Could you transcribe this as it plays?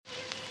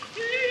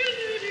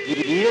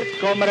Dear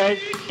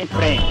comrades and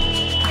friends,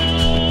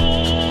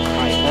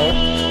 I hope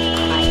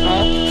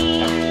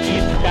that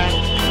this time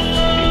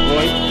the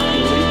voice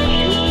will reach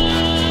you.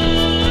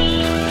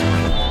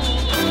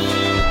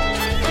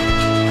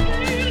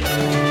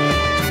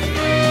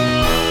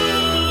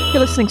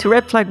 You're listening to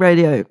Red Flag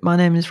Radio. My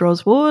name is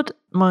Ros Ward.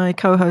 My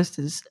co-host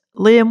is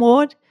Liam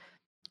Ward,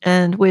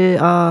 and we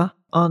are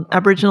on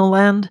Aboriginal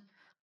land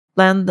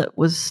that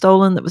was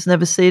stolen, that was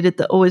never ceded,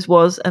 that always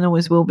was and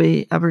always will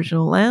be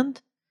Aboriginal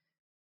land.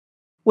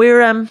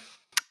 We're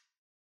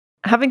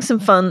having some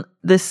fun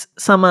this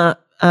summer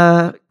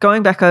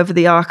going back over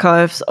the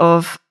archives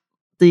of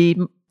the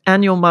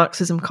annual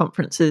Marxism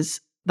conferences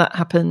that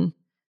happen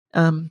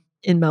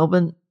in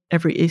Melbourne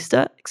every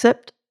Easter,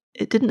 except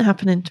it didn't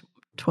happen in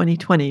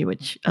 2020,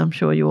 which I'm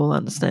sure you all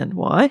understand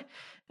why.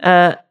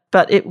 But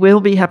it will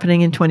be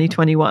happening in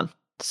 2021.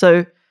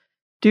 So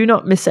do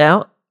not miss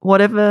out.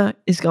 Whatever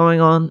is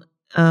going on,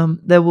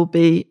 there will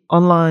be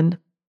online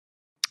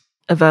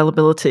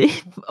availability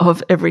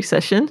of every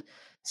session.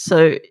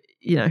 So,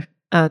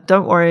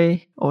 don't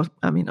worry.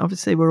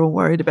 Obviously we're all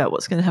worried about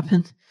what's going to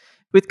happen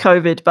with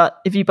COVID, but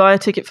if you buy a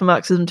ticket for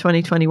Marxism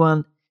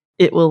 2021,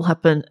 it will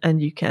happen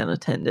and you can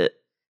attend it.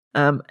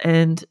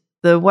 And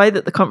the way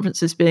that the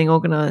conference is being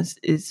organised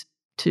is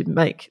to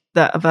make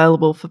that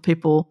available for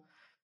people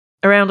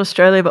around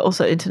Australia, but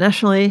also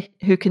internationally,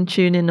 who can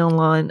tune in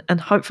online.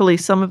 And hopefully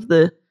some of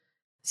the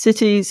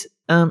cities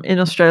in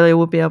Australia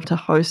will be able to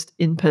host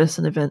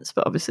in-person events,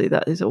 but obviously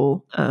that is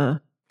all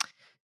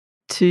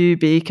to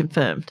be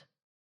confirmed.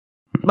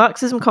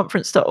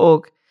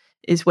 Marxismconference.org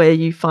is where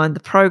you find the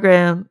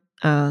program,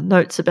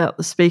 notes about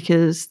the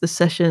speakers, the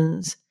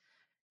sessions.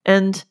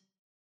 And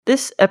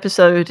this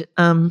episode,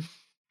 I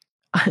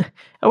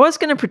was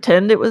going to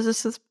pretend it was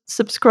a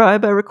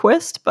subscriber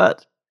request,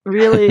 but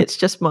really it's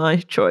just my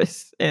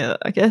choice. Yeah,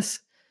 I guess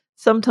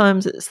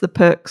sometimes it's the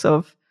perks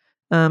of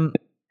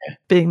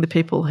being the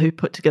people who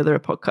put together a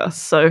podcast.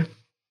 So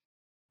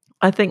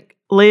I think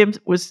Liam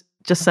was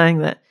just saying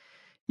that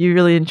you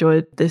really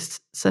enjoyed this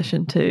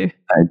session too.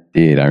 I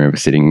did. I remember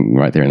sitting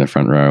right there in the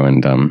front row,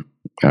 and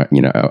I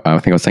think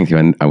I was saying to you,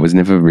 and I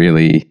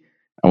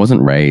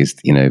wasn't raised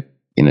in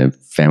a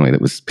family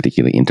that was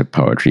particularly into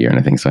poetry or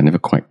anything, so I never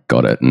quite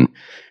got it. And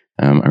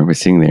I remember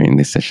sitting there in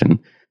this session,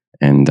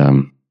 and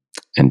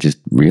just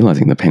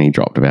realizing the penny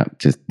dropped about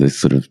just this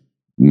sort of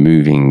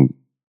moving,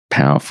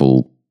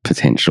 powerful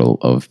potential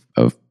of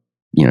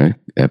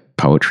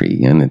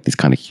poetry and this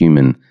kind of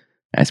human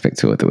aspect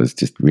to it that was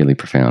just really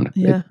profound.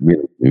 Yeah. It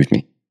really moved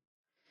me.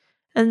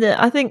 And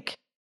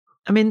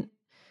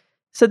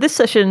so this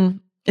session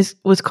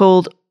was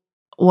called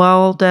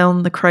While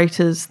Down the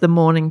Craters the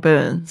Morning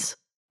Burns,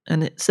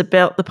 and it's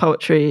about the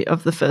poetry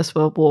of the First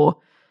World War.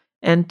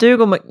 And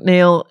Dougal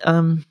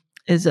McNeill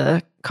is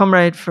a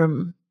comrade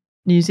from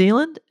New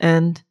Zealand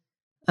and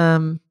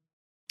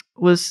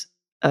was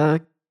a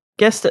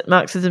guest at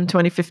Marxism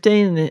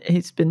 2015, and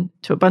he's been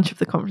to a bunch of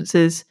the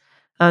conferences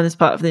and as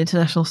part of the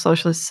International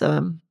Socialists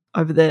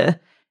over there,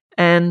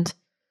 and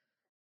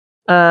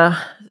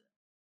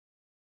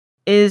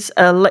is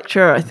a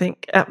lecturer, I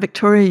think, at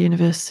Victoria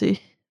University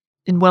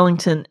in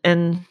Wellington,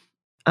 and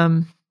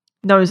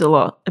knows a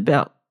lot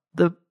about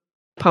the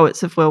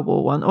poets of World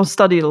War I, or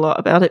studied a lot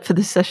about it for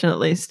this session at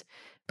least,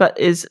 but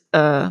is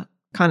a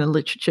kind of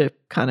literature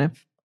kind of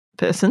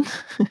person.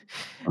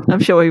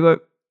 I'm sure he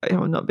won't,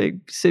 I'm not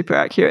being super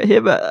accurate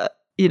here, but,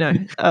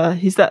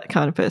 he's that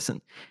kind of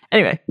person.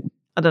 Anyway,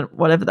 I don't know,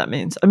 whatever that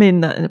means. I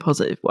mean that in a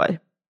positive way.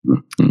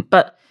 Mm-hmm.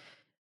 But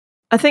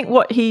I think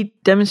what he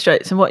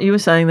demonstrates, and what you were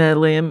saying there,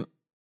 Liam,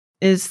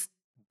 is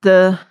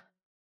the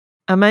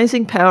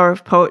amazing power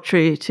of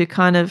poetry to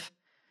kind of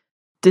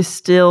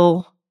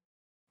distill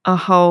a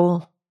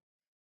whole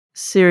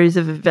series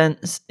of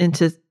events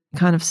into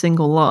kind of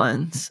single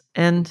lines,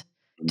 and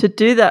to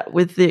do that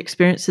with the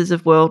experiences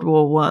of World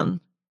War I,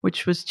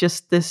 which was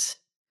just this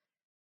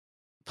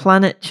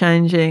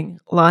planet-changing,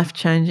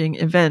 life-changing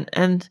event,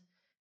 and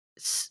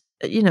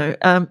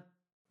an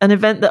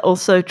event that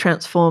also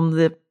transformed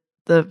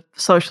the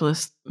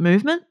socialist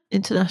movement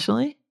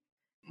internationally,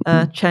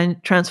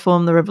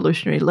 transformed the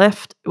revolutionary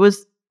left. It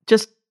was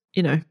just,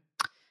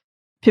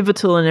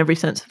 pivotal in every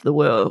sense of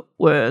the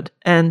word,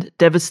 and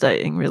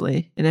devastating,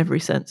 really, in every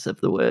sense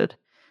of the word.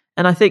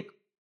 And I think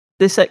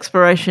this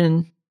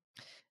exploration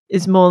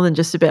is more than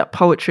just about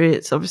poetry.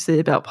 It's obviously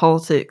about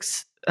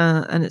politics,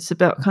 and it's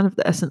about kind of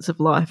the essence of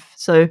life.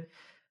 So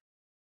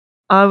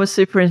I was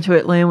super into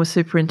it. Liam was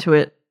super into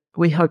it.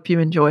 We hope you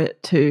enjoy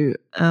it too.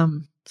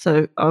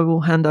 So I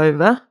will hand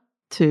over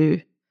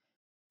to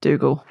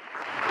Dougal.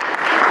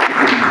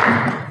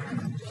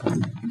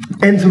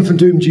 Anthem for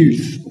Doomed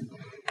Youth.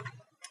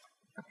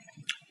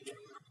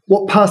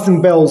 What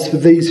passing bells for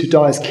these who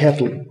die as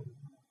cattle?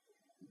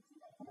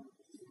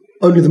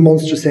 Only the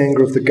monstrous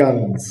anger of the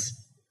guns.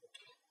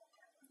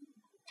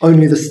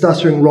 Only the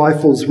stuttering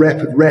rifle's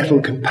rapid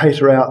rattle can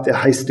pater out their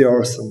hasty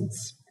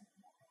orisons.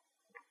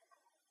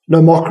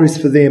 No mockeries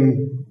for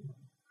them,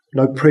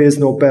 no prayers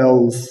nor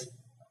bells,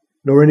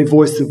 nor any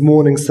voice of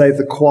mourning save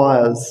the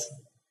choirs,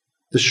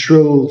 the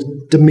shrill,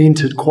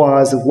 demented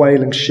choirs of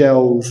wailing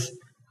shells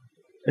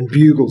and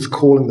bugles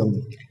calling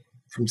them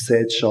from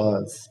sad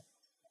shires.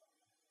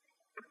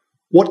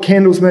 What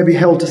candles may be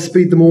held to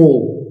speed them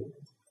all?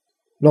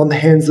 Not in the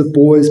hands of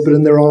boys, but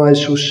in their eyes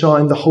shall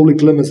shine the holy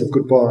glimmers of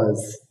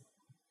goodbyes.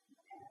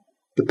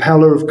 The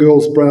pallor of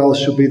girls' brows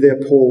shall be their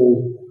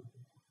pall,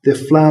 their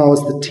flowers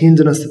the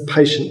tenderness of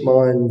patient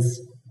minds,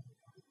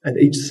 and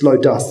each slow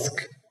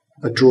dusk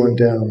a drawing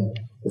down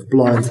of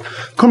blinds.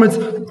 Comrades,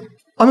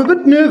 I'm a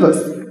bit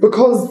nervous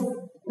because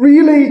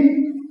really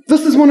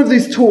this is one of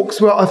these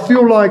talks where I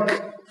feel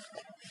like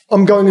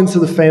I'm going into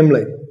the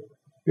family,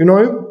 you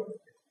know?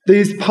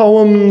 These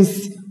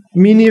poems,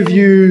 many of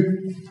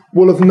you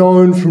will have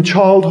known from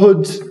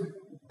childhood.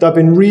 They've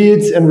been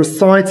read and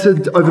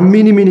recited over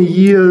many, many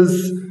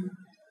years.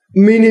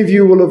 Many of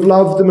you will have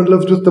loved them and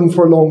lived with them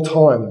for a long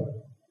time.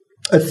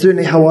 It's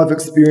certainly how I've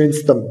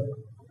experienced them.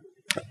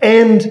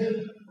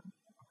 And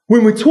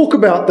when we talk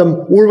about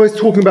them, we're always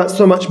talking about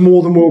so much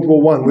more than World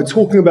War I. We're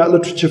talking about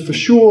literature for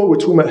sure, we're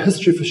talking about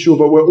history for sure,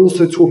 but we're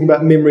also talking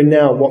about memory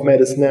now, what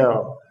matters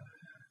now.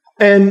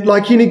 And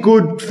like any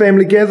good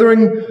family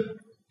gathering,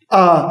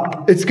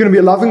 it's going to be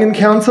a loving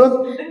encounter.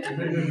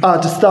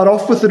 To start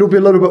off with, it'll be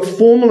a little bit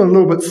formal and a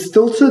little bit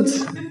stilted.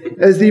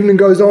 As the evening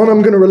goes on,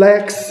 I'm going to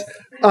relax,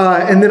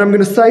 and then I'm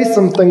going to say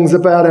some things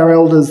about our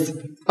elders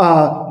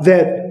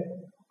that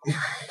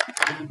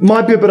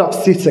might be a bit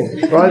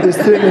upsetting, right?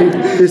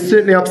 They're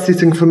certainly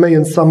upsetting for me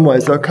in some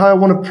ways. Okay, I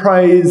want to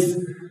praise,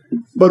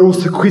 but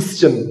also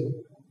question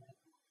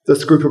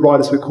this group of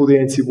writers we call the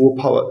anti-war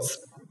poets.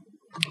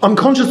 I'm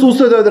conscious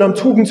also, though, that I'm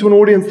talking to an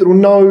audience that will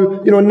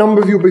know, a number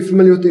of you will be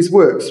familiar with these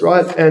works,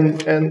 right? And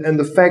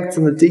the facts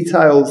and the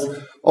details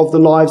of the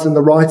lives and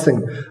the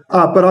writing.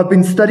 But I've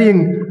been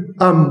studying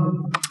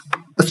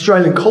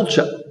Australian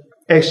culture,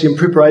 actually, in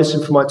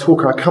preparation for my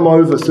talk. I come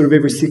over sort of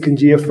every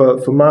second year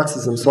for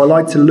Marxism, so I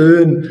like to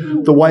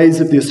learn the ways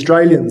of the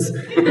Australians.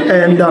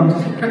 And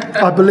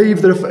I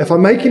believe that if I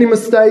make any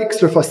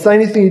mistakes or if I say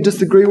anything you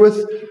disagree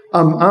with,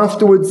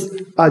 afterwards,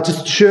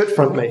 just shirt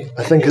front me,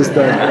 I think is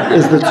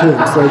the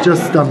term. So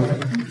just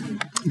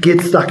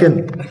get stuck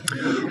in.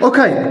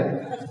 Okay,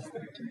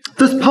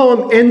 this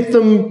poem,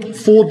 Anthem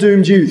for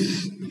Doomed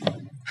Youth,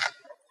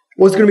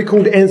 was going to be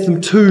called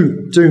Anthem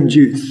to Doomed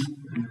Youth.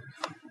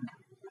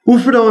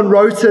 Wilfred Owen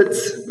wrote it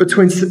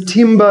between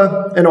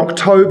September and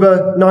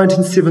October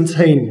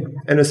 1917,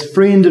 and his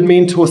friend and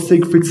mentor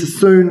Siegfried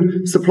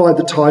Sassoon supplied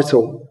the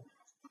title.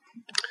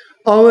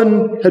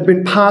 Owen had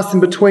been passing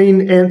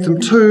between Anthem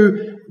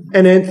 2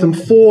 and Anthem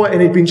 4,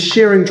 and he'd been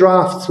sharing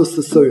drafts with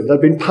Sassoon.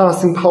 They'd been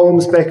passing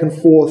poems back and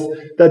forth.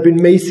 They'd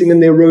been meeting in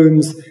their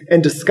rooms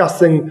and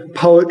discussing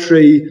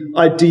poetry,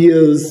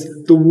 ideas,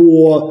 the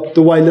war,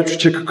 the way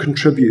literature could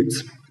contribute.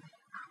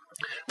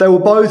 They were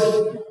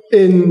both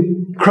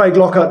in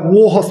Craiglockhart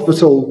War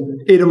Hospital,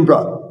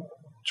 Edinburgh,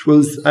 which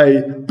was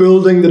a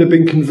building that had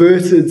been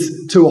converted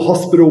to a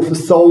hospital for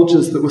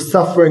soldiers that were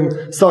suffering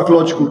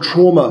psychological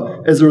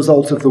trauma as a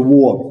result of the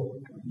war.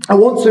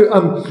 I'm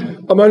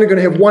only going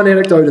to have one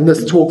anecdote in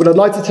this talk, but I'd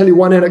like to tell you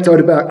one anecdote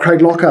about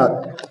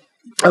Craiglockhart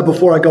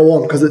before I go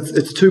on, because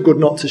it's too good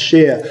not to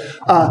share.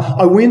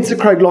 I went to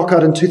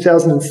Craiglockhart in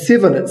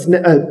 2007.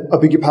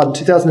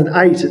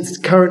 2008. It's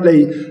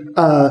currently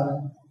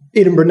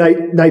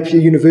Edinburgh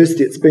Napier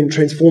University. It's been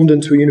transformed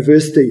into a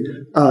university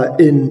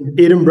in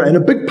Edinburgh, and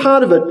a big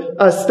part of it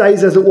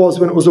stays as it was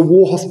when it was a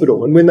war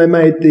hospital. And when they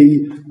made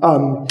the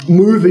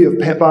movie of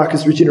Pat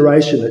Barker's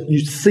Regeneration, you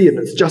see it,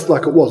 and it's just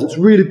like it was. It's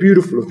really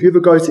beautiful. If you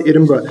ever go to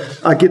Edinburgh,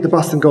 get the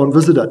bus and go and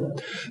visit it.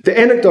 The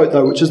anecdote,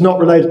 though, which is not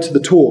related to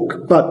the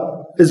talk, but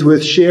is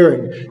worth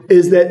sharing,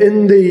 is that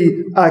in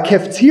the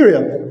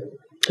cafeteria,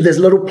 there's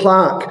a little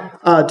plaque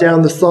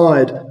down the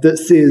side that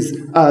says,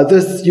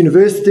 this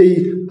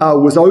university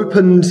was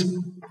opened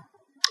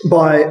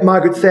by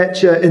Margaret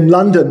Thatcher in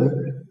London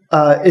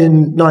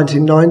in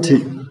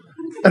 1990.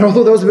 And I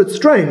thought that was a bit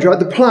strange, right?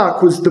 The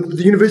plaque was,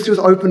 the university was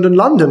opened in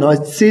London. I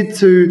said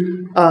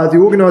to the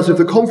organiser of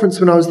the conference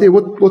when I was there,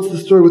 what's the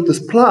story with this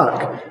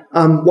plaque?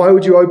 Why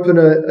would you open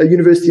a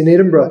university in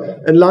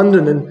Edinburgh and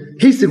London?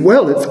 And he said,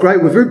 well, it's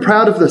great. We're very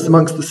proud of this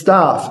amongst the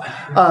staff.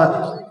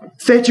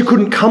 Thatcher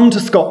couldn't come to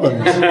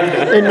Scotland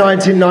in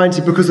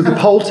 1990 because of the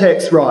poll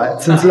tax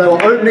riots. And so they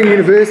were opening a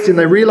university and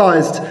they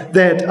realised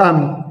that,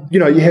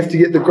 you have to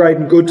get the great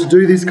and good to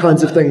do these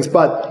kinds of things.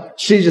 But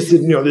she just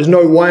said, there's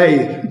no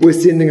way we're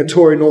sending a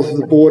Tory north of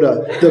the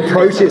border.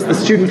 The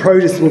student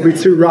protests will be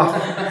too rough.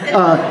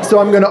 So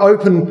I'm going to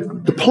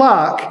open the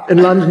plaque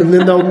in London, and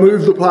then they'll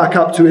move the plaque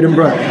up to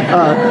Edinburgh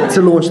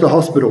to launch the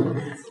hospital.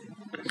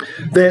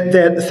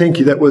 Thank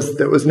you. That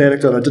was an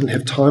anecdote I didn't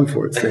have time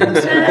for, it seems.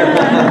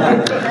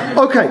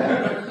 Okay,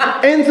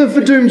 Anthem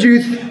for Doomed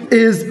Youth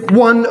is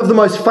one of the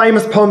most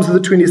famous poems of the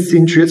 20th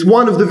century. It's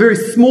one of the very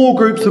small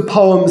groups of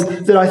poems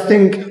that I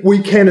think we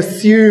can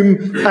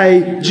assume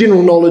a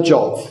general knowledge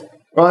of.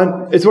 Right?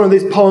 It's one of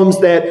these poems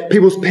that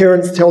people's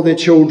parents tell their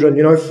children,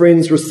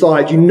 friends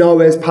recite,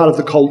 as part of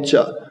the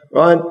culture.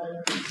 Right?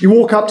 You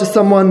walk up to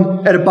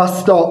someone at a bus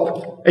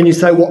stop and you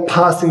say, what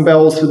passing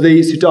bells for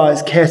these who die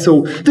as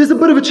cattle, there's a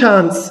bit of a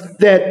chance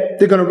that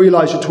they're going to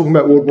realise you're talking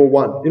about World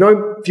War I. You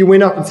know, if you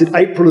went up and said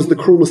April is the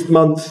cruelest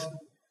month,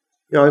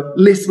 you know,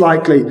 less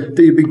likely that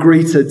you'd be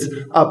greeted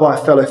by a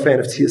fellow fan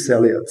of T.S.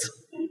 Eliot.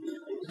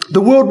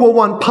 The World War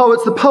I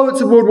poets, the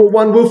poets of World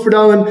War I, Wilfred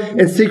Owen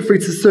and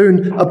Siegfried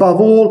Sassoon, above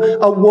all,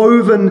 are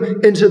woven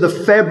into the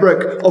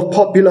fabric of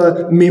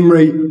popular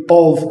memory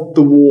of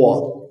the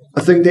war.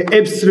 I think they're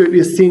absolutely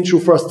essential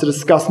for us to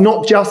discuss,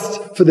 not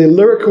just for their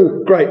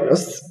lyrical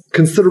greatness,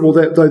 considerable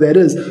though that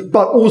is,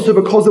 but also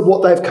because of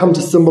what they've come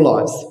to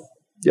symbolise,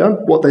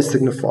 what they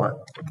signify.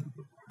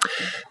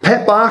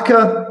 Pat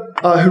Barker,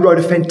 who wrote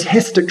a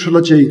fantastic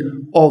trilogy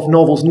of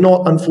novels,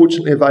 not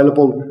unfortunately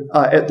available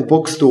at the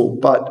bookstore,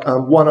 but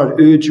one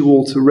I'd urge you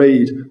all to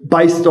read,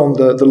 based on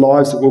the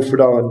lives of Wilfred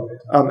Owen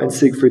and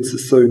Siegfried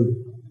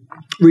Sassoon.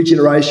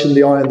 Regeneration,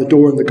 The Eye in the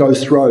Door, and The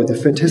Ghost Road. They're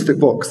fantastic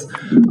books.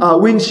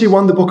 When she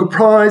won the Booker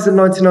Prize in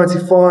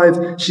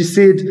 1995, she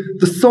said,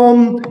 "The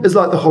Somme is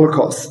like the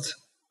Holocaust.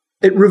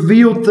 It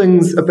revealed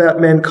things about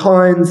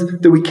mankind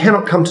that we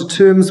cannot come to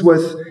terms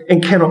with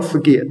and cannot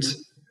forget.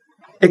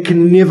 It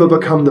can never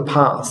become the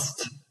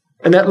past."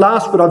 And that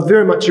last bit I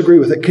very much agree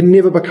with. It can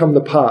never become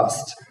the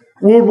past.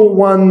 World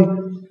War I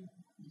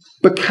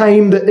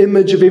became the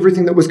image of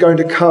everything that was going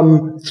to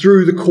come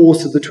through the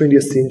course of the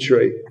 20th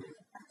century.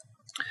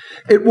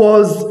 It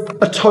was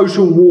a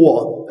total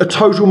war, a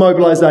total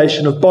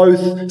mobilisation of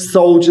both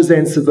soldiers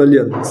and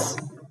civilians.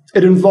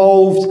 It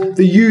involved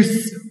the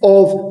use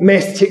of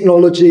mass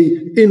technology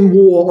in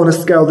war on a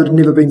scale that had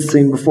never been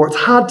seen before. It's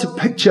hard to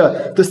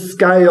picture the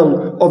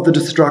scale of the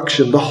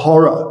destruction, the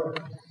horror.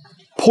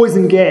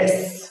 Poison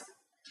gas,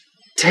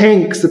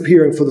 tanks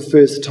appearing for the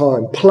first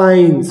time,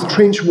 planes,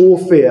 trench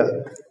warfare,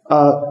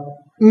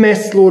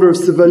 mass slaughter of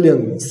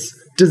civilians,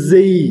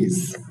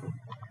 disease.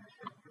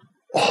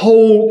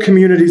 Whole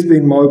communities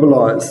being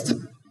mobilised.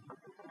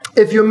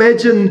 If you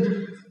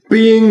imagine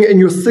being in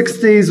your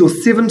 60s or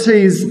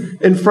 70s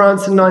in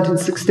France in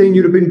 1916,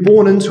 you'd have been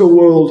born into a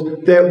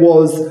world that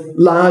was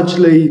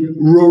largely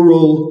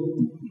rural,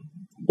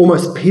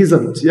 almost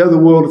peasant, the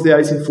world of the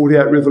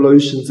 1848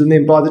 revolutions. And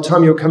then by the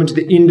time you're coming to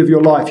the end of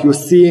your life, you're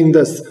seeing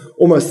this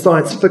almost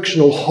science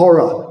fictional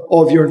horror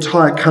of your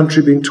entire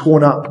country being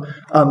torn up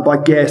by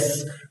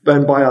gas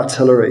and by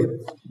artillery.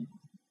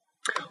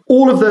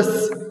 All of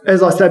this,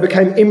 as I say,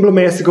 became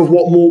emblematic of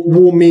what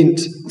war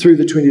meant through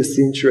the 20th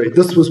century.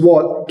 This was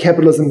what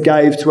capitalism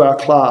gave to our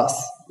class.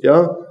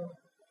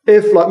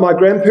 If, like my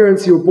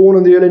grandparents, you were born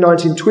in the early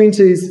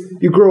 1920s,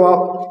 you grew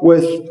up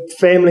with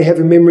family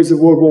having memories of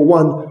World War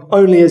I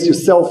only as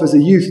yourself as a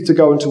youth to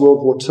go into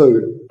World War II.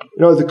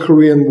 The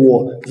Korean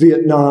War,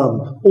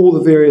 Vietnam, all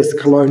the various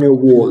colonial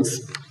wars.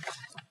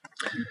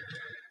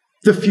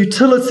 The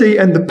futility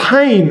and the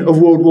pain of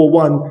World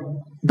War I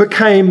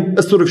became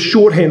a sort of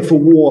shorthand for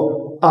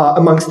war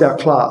amongst our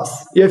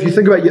class. If you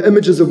think about your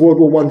images of World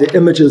War I, they're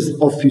images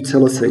of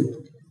futility.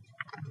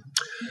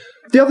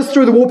 The other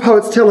story the war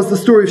poets tell is the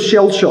story of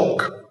shell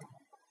shock.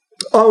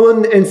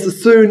 Owen and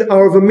Sassoon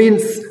are of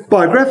immense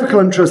biographical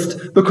interest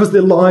because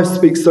their lives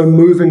speak so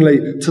movingly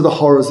to the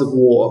horrors of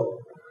war.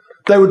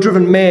 They were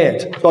driven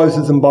mad, both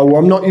of them, by war.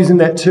 I'm not using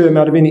that term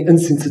out of any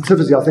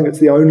insensitivity. I think it's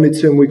the only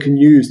term we can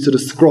use to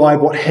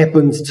describe what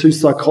happens to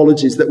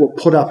psychologies that were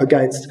put up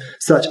against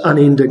such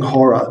unending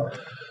horror.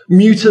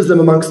 Mutism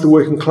amongst the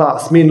working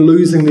class, men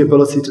losing the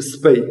ability to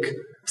speak,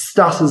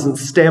 stutters and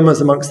stammers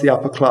amongst the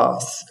upper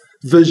class,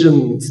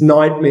 visions,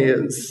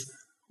 nightmares,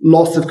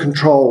 loss of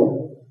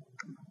control.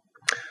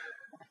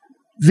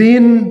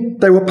 Then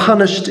they were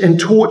punished and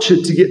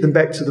tortured to get them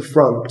back to the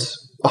front.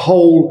 A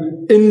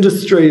whole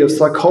industry of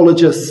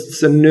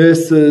psychologists and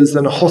nurses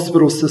and a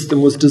hospital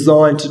system was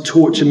designed to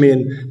torture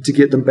men to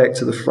get them back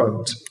to the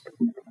front.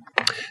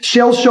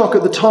 Shell shock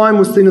at the time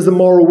was seen as a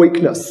moral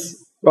weakness,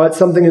 right?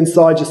 Something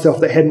inside yourself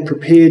that hadn't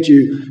prepared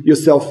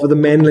yourself for the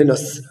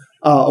manliness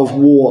of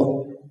war.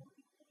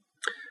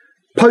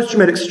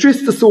 Post-traumatic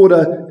stress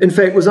disorder, in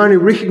fact, was only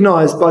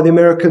recognised by the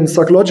American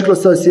Psychological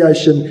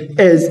Association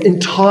as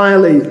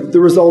entirely the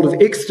result of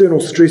external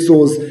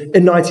stressors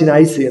in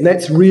 1980. And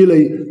that's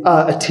really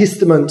a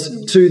testament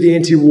to the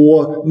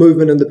anti-war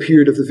movement in the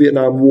period of the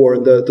Vietnam War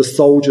and the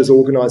soldiers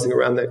organising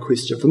around that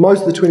question. For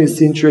most of the 20th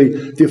century,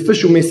 the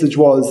official message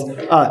was,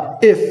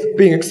 if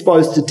being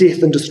exposed to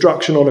death and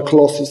destruction on a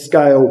colossal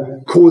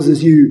scale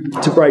causes you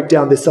to break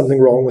down, there's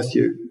something wrong with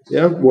you.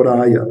 What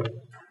are you?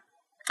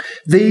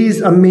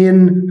 These are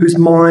men whose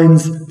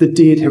minds the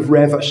dead have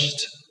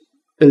ravished,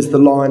 is the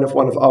line of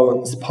one of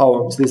Owen's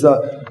poems. There's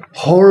a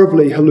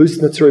horribly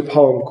hallucinatory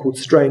poem called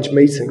Strange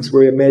Meetings,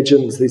 where he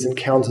imagines these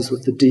encounters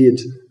with the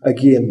dead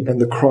again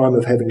and the crime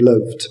of having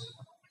lived.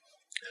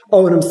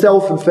 Owen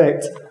himself, in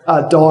fact,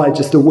 died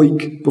just a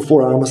week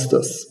before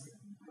Armistice.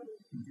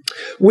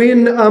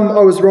 When I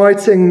was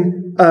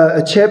writing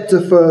a chapter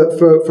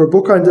for a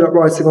book I ended up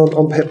writing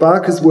on Pat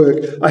Barker's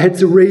work, I had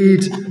to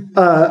read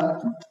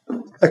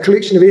a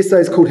collection of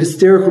essays called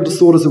Hysterical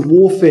Disorders of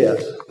Warfare,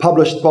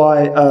 published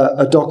by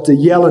a Dr.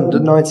 Yelland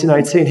in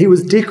 1918. He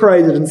was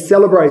decorated and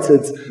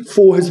celebrated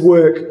for his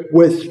work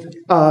with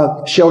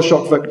shell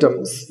shock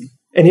victims.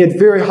 And he had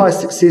very high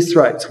success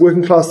rates.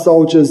 Working class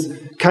soldiers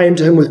came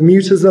to him with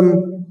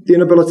mutism, the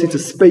inability to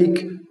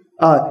speak.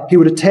 He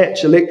would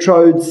attach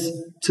electrodes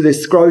to their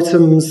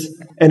scrotums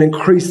and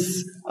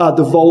increase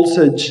the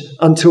voltage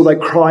until they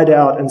cried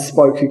out and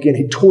spoke again.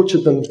 He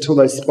tortured them until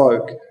they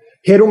spoke.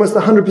 He had almost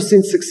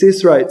 100%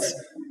 success rates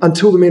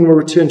until the men were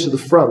returned to the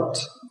front.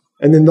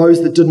 And then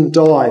those that didn't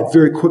die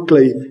very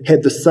quickly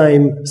had the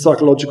same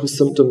psychological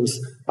symptoms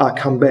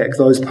come back.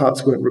 Those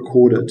parts weren't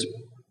recorded.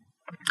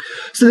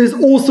 So there's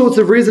all sorts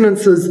of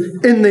resonances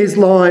in these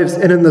lives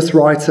and in this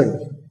writing.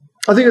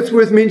 I think it's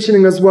worth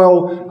mentioning as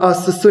well,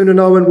 Sassoon and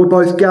Owen were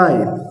both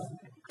gay.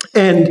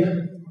 And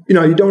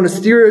you don't want to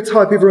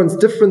stereotype, everyone's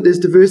different, there's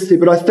diversity,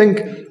 but I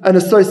think an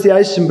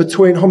association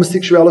between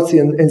homosexuality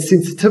and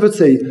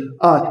sensitivity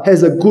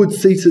has a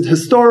good-seated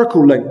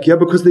historical link,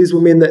 because these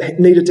were men that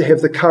needed to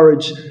have the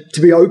courage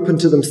to be open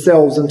to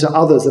themselves and to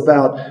others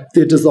about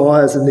their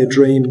desires and their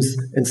dreams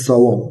and so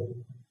on.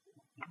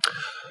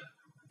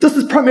 This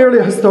is primarily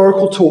a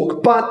historical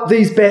talk, but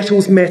these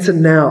battles matter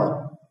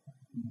now,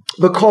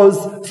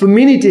 because for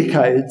many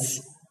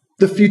decades,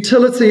 the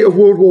futility of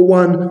World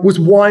War I was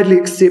widely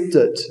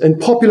accepted in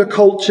popular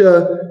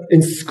culture,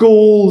 in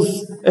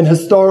schools, in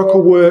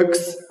historical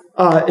works,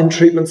 in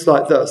treatments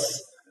like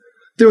this.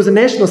 There was a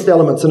nationalist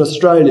element in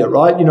Australia,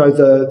 right?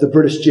 The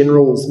British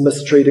generals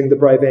mistreating the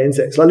brave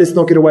Anzacs. Let's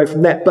not get away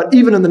from that. But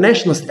even in the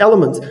nationalist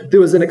element, there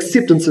was an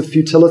acceptance of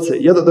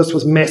futility, that this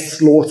was mass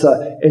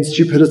slaughter and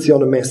stupidity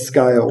on a mass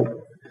scale.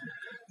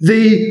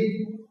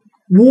 The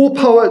war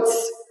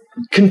poets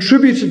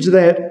contributed to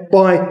that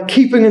by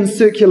keeping in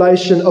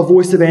circulation a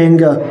voice of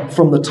anger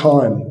from the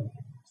time.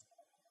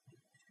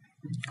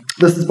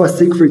 This is by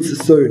Siegfried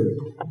Sassoon.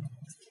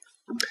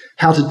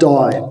 How to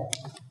Die.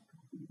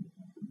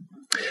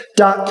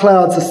 Dark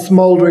clouds are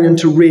smouldering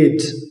into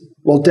red,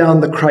 while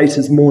down the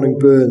craters morning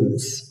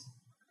burns.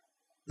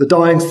 The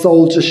dying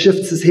soldier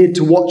shifts his head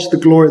to watch the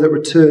glory that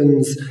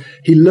returns.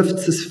 He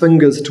lifts his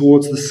fingers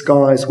towards the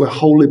skies where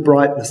holy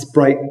brightness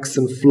breaks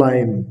in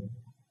flame.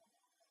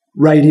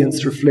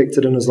 Radiance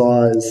reflected in his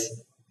eyes,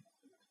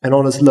 and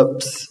on his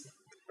lips,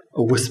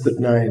 a whispered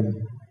name.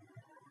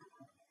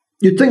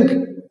 You'd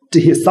think, to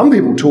hear some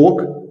people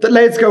talk, that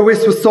lads go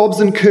west with sobs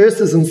and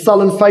curses and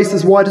sullen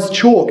faces white as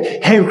chalk,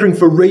 hankering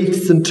for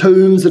wreaths and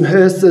tombs and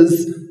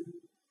hearses.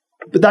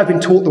 But they've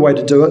been taught the way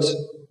to do it,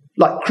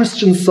 like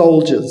Christian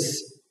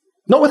soldiers,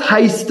 not with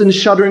haste and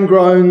shuddering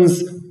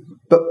groans,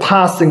 but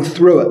passing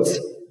through it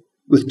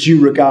with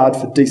due regard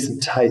for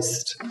decent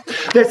taste.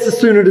 That's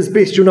Sassoon at his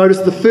best. You'll notice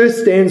the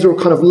first stanza will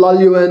kind of lull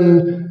you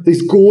in,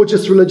 these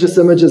gorgeous religious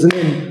images, and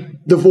then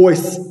the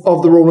voice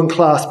of the ruling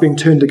class being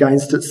turned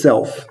against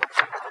itself.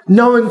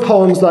 Knowing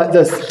poems like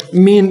this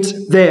meant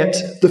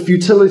that the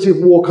futility of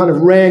war kind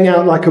of rang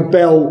out like a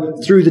bell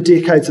through the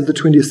decades of the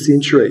 20th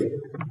century.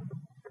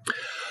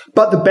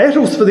 But the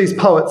battles for these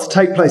poets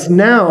take place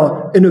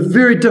now in a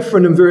very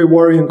different and very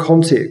worrying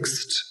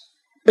context,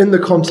 in the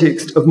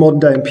context of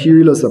modern-day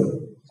imperialism.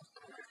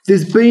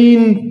 There's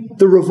been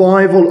the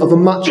revival of a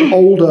much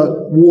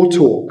older war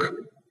talk.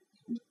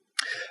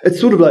 It's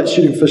sort of like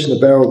shooting fish in a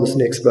barrel, this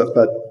next bit,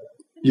 but,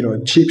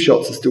 cheap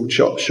shots are still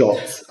chop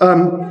shots.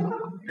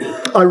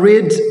 I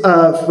read,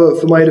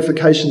 for my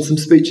edification, some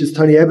speeches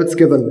Tony Abbott's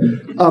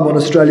given on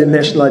Australian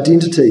national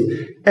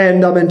identity.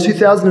 And in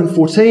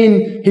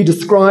 2014, he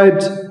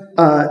described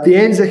the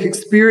Anzac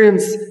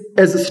experience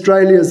as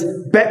Australia's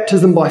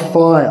baptism by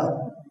fire.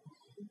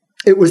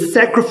 It was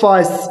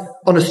sacrifice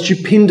on a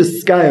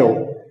stupendous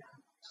scale.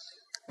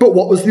 But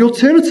what was the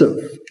alternative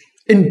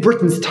in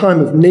Britain's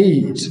time of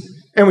need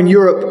and when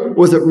Europe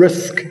was at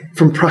risk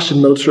from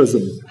Prussian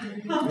militarism?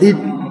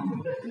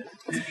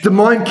 The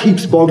mind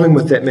keeps boggling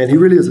with that man. He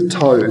really is a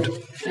toad.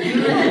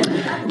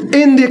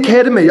 In the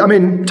academy,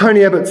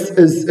 Tony Abbott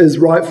is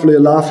rightfully a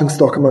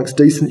laughingstock amongst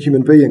decent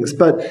human beings,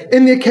 but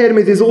in the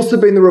academy there's also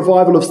been the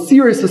revival of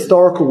serious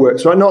historical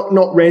works, right?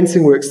 Not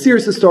ranting works,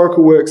 serious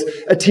historical works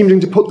attempting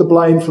to put the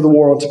blame for the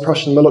war onto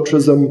Prussian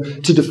militarism,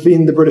 to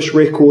defend the British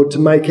record, to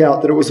make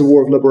out that it was a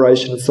war of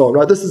liberation and so on,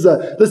 right? This is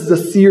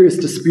a serious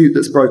dispute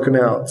that's broken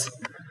out.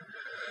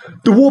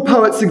 The war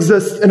poets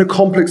exist in a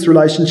complex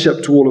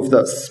relationship to all of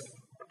this.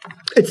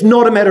 It's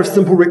not a matter of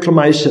simple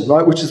reclamation,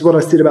 right, which is what I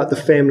said about the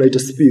family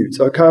dispute.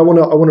 Okay, I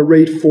want to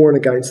read for and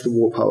against the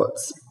war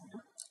poets.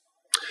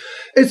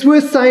 It's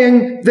worth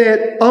saying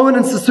that Owen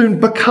and Sassoon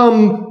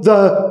become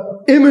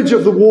the image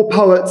of the war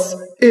poets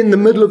in the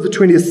middle of the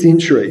 20th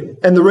century,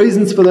 and the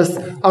reasons for this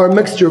are a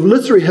mixture of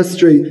literary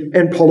history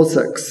and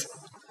politics.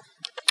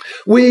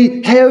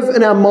 We have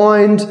in our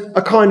mind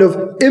a kind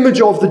of image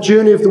of the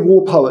journey of the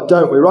war poet,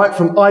 don't we, right?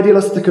 From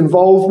idealistic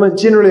involvement,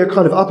 generally a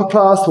kind of upper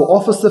class or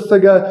officer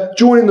figure,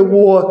 joining the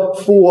war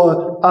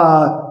for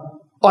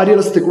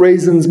idealistic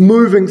reasons,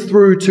 moving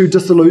through to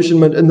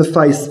disillusionment in the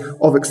face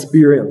of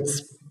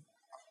experience.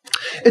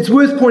 It's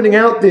worth pointing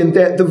out then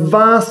that the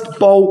vast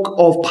bulk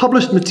of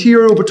published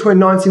material between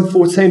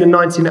 1914 and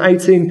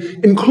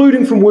 1918,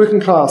 including from working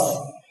class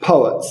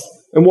poets,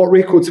 and what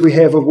records we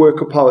have of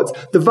worker poets,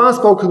 the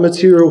vast bulk of the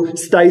material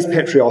stays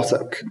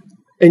patriotic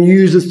and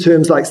uses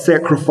terms like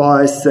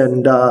sacrifice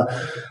and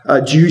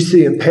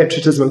duty and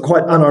patriotism in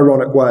quite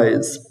unironic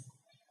ways.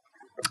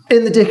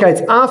 In the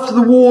decades after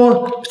the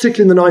war,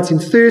 particularly in the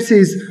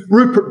 1930s,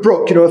 Rupert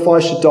Brooke, if I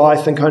should die,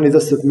 think only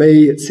this of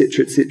me,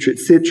 etc., etc.,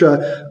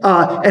 etc.,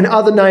 and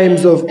other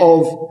names of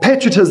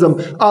patriotism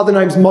are the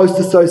names most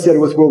associated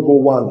with World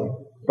War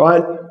I,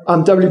 right?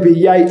 W.B.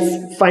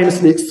 Yeats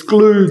famously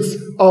excludes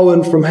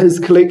Owen from his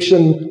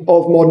collection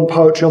of modern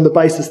poetry on the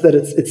basis that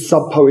it's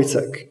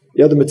sub-poetic.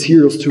 The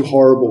material's too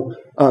horrible,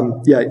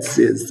 Yeats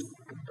says.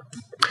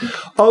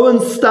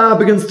 Owen's star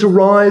begins to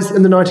rise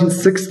in the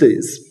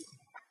 1960s.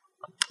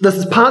 This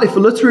is partly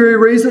for literary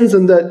reasons,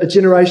 and that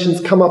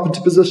generations come up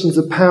into positions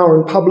of power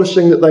in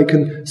publishing that they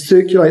can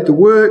circulate the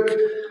work.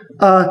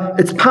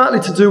 It's partly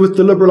to do with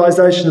the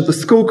liberalisation of the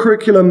school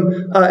curriculum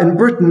in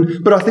Britain,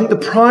 but I think the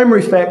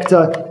primary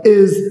factor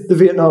is the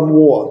Vietnam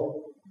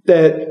War,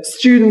 that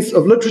students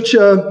of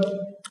literature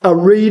are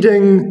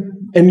reading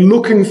and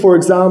looking for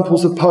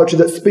examples of poetry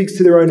that speaks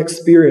to their own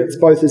experience,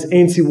 both as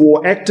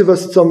anti-war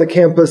activists on the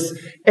campus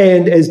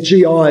and as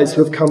GIs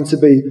who have come to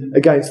be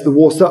against the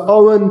war. So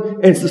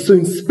Owen and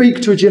Sassoon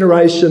speak to a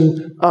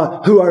generation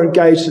who are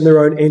engaged in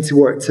their own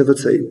anti-war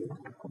activity.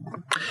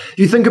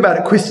 You think about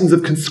it, questions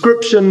of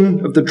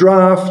conscription, of the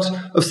draft,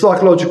 of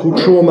psychological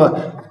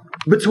trauma.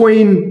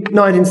 Between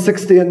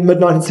 1960 and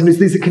mid-1970s,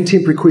 these are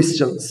contemporary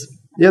questions.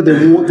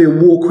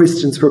 They're war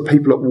questions for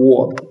people at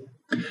war.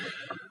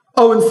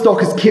 Owen's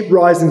stock has kept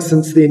rising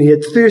since then. He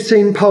had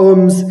 13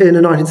 poems in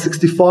a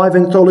 1965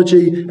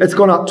 anthology. It's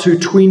gone up to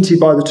 20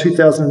 by the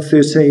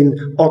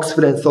 2013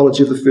 Oxford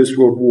Anthology of the First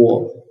World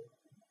War.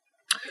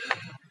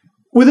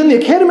 Within the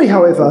Academy,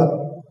 however,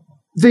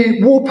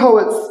 the war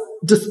poets,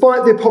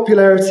 despite their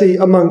popularity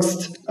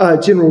amongst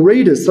general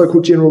readers,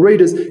 so-called general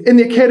readers, in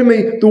the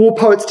Academy, the war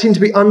poets tend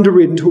to be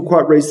underread until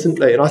quite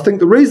recently. And I think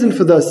the reason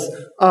for this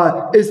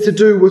is to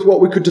do with what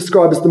we could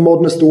describe as the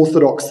modernist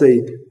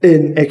orthodoxy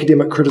in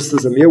academic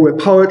criticism, where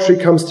poetry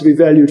comes to be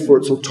valued for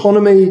its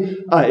autonomy,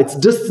 its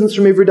distance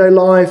from everyday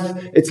life,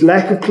 its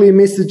lack of clear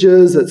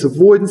messages, its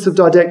avoidance of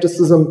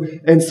didacticism,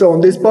 and so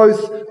on. There's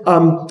both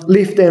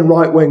left and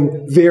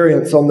right-wing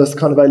variants on this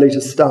kind of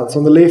elitist stance.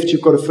 On the left,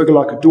 you've got a figure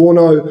like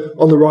Adorno,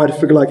 on the right, a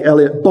figure like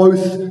Eliot,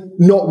 both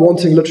not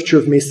wanting literature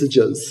of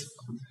messages.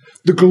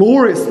 The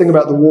glorious thing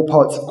about the war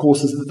poets, of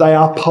course, is that they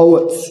are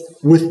poets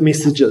with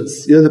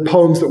messages, the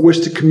poems that wish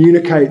to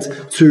communicate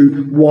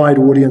to wide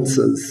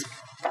audiences.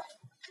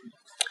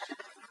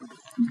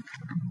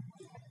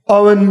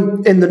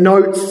 Owen, in the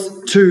notes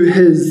to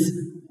his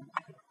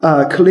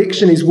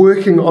collection, he's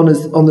working on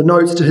the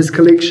notes to his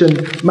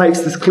collection,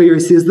 makes this clear. He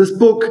says, "This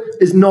book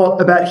is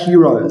not about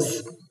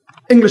heroes.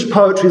 English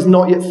poetry is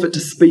not yet fit to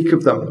speak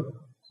of them.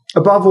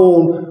 Above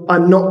all,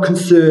 I'm not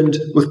concerned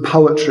with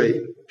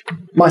poetry.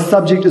 My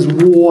subject is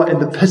war and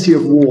the pity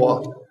of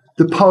war.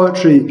 The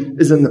poetry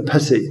is in the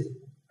pity.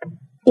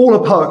 All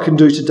a poet can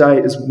do today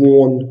is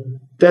warn.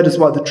 That is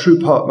why the true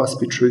poet must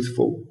be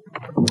truthful."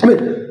 I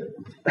mean,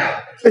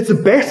 it's a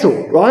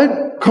battle, right?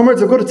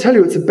 Comrades, I've got to tell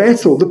you, it's a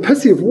battle. The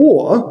pity of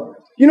war.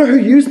 You know who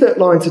used that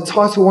line to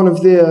title one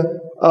of their,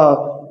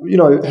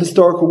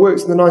 historical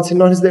works in the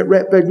 1990s? That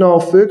ratbag Niall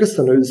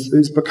Ferguson,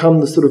 who's become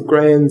the sort of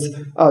grand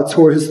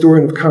Tory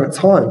historian of current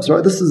times,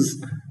 right? This is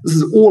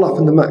all up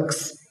in the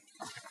mix.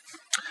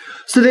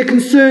 So they're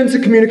concerned to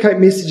communicate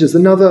messages.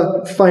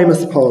 Another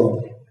famous poem,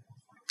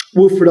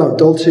 Wilfred Owen,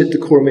 Dulce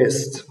Decorum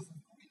Est.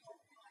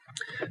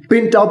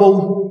 Bent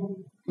double,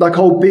 like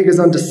old beggars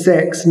under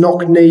sacks,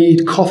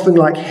 knock-kneed, coughing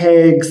like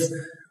hags,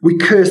 we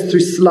cursed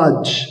through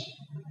sludge,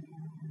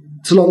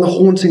 till on the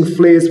haunting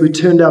flares we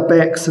turned our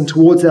backs and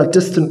towards our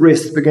distant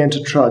rest began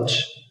to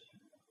trudge.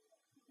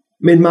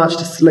 Men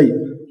marched asleep.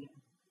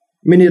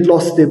 Many had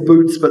lost their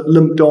boots but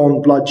limped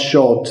on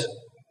bloodshod.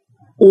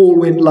 All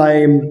went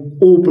lame,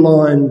 all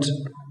blind,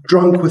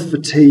 drunk with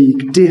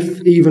fatigue,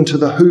 deaf even to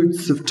the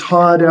hoots of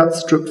tired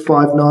outstripped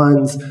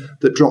 5-9s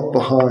that dropped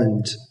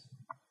behind.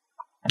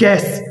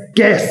 Gas,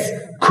 gas,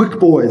 quick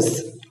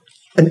boys,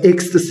 an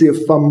ecstasy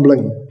of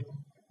fumbling,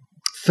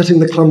 fitting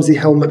the clumsy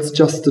helmets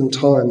just in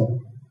time.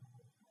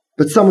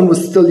 But someone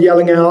was still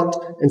yelling out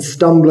and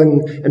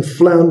stumbling and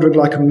floundering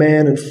like a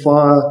man in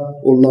fire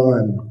or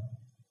lime.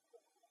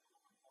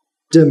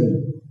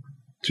 Dim,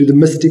 through the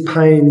misty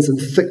panes and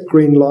thick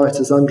green light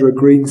as under a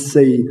green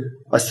sea,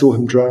 I saw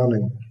him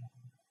drowning.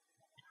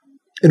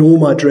 In all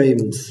my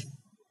dreams,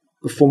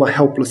 before my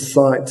helpless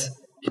sight,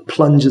 he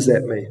plunges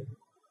at me,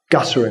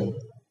 guttering,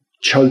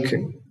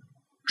 choking,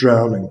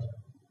 drowning.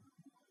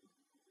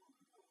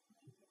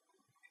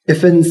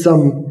 If in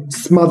some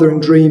smothering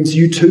dreams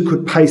you too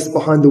could pace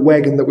behind the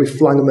wagon that we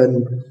flung him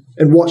in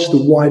and watch the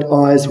white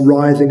eyes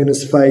writhing in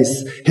his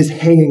face, his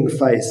hanging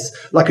face,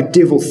 like a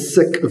devil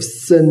sick of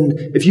sin,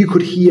 if you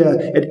could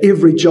hear at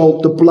every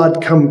jolt the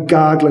blood come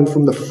gargling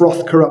from the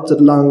froth-corrupted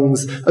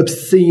lungs,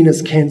 obscene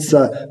as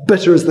cancer,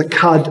 bitter as the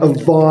cud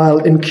of vile,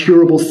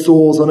 incurable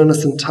sores on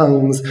innocent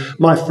tongues,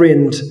 my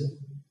friend,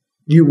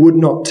 you would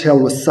not tell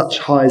with such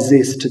high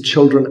zest to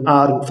children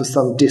ardent for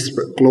some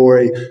desperate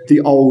glory the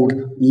old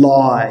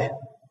lie.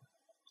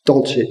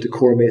 Dulce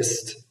decorum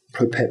est,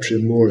 pro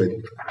patria more,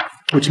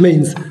 which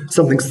means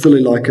something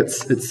silly like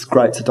it's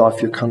great to die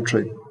for your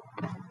country.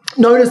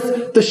 Notice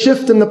the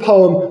shift in the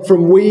poem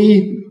from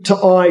we to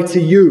I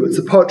to you. It's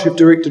a poetry of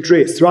direct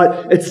address,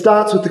 right? It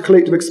starts with the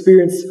collective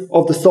experience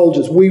of the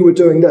soldiers. We were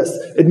doing this.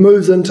 It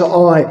moves into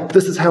I.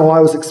 This is how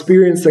I was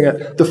experiencing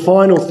it. The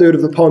final third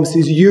of the poem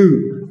says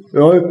you.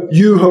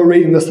 You who are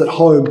reading this at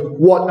home,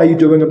 what are you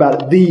doing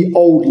about it? The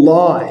old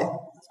lie.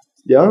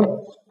 Yeah?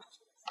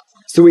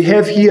 So we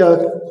have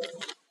here,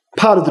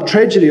 part of the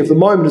tragedy of the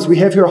moment is we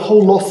have here a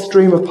whole lost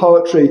stream of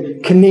poetry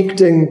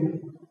connecting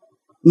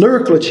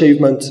lyrical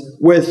achievement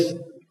with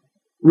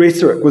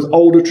rhetoric, with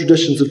older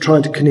traditions of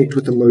trying to connect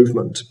with the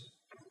movement.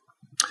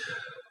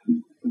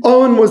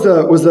 Owen was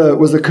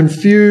a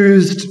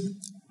confused,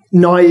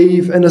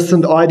 naive,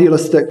 innocent,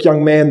 idealistic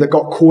young man that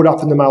got caught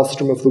up in the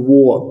maelstrom of the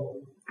war.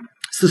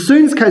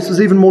 Sassoon's case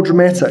was even more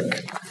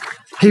dramatic.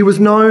 He was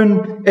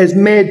known as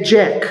Mad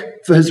Jack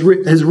for his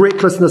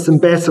recklessness in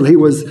battle. He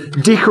was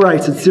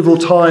decorated several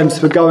times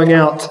for going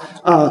out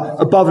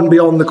above and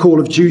beyond the call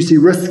of duty,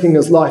 risking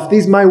his life.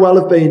 These may well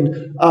have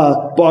been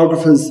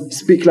biographers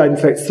speculating,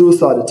 in fact,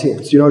 suicide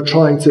attempts,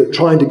 trying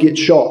to get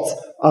shots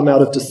out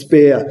of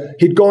despair.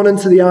 He'd gone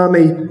into the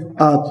army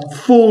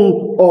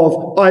full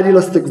of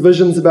idealistic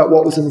visions about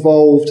what was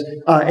involved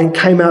and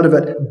came out of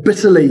it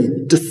bitterly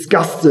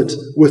disgusted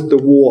with the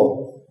war.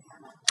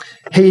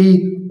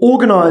 He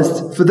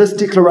organised for this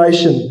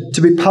declaration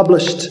to be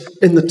published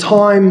in the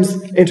Times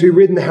and to be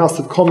read in the House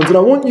of Commons. And I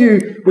want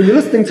you, when you're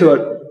listening to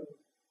it,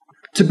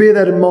 to bear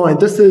that in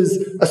mind. This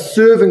is a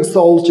serving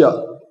soldier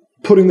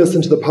putting this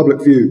into the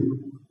public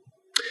view.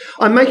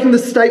 I'm making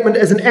this statement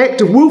as an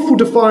act of willful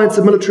defiance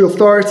of military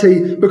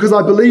authority because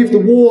I believe the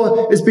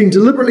war is being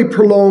deliberately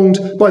prolonged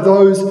by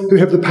those who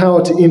have the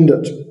power to end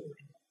it.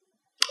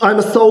 I'm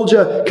a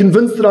soldier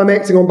convinced that I'm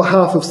acting on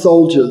behalf of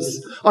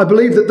soldiers. I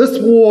believe that this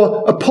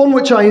war, upon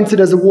which I entered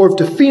as a war of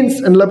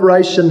defence and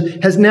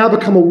liberation, has now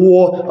become a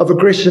war of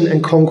aggression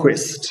and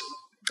conquest.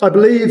 I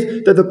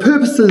believe that the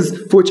purposes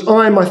for which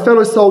I and my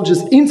fellow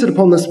soldiers entered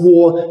upon this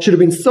war should have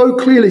been so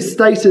clearly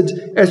stated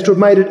as to have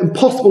made it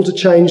impossible to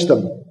change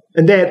them,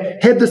 and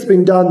that, had this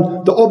been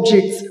done, the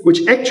objects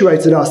which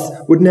actuated us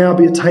would now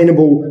be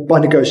attainable by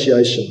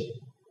negotiation.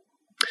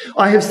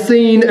 I have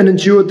seen and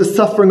endured the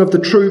suffering of the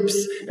troops,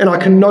 and I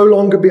can no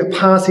longer be a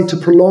party to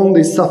prolong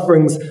these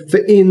sufferings for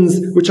ends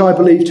which I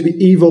believe to be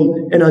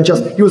evil and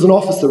unjust. He was an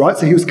officer, right?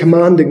 So he was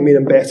commanding men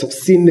in battle,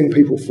 sending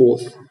people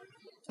forth.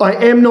 I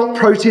am not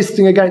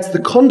protesting against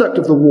the conduct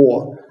of the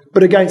war,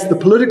 but against the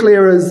political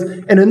errors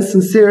and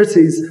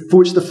insincerities for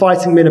which the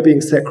fighting men are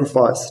being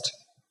sacrificed.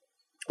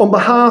 On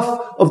behalf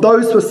of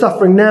those who are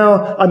suffering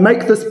now, I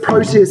make this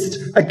protest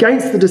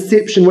against the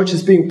deception which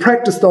is being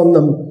practiced on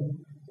them.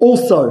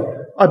 Also,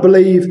 I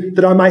believe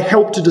that I may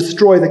help to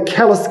destroy the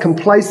callous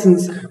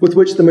complacence with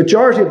which the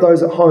majority of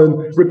those at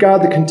home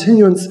regard the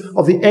continuance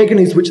of the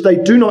agonies which they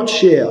do not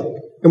share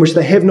and which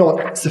they have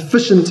not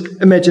sufficient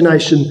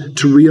imagination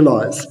to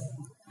realise.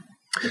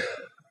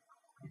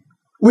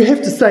 We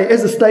have to say,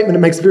 as a statement,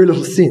 it makes very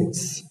little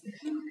sense.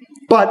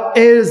 But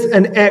as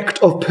an act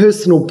of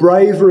personal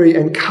bravery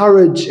and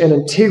courage and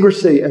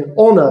integrity and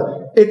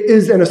honour, it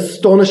is an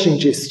astonishing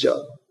gesture.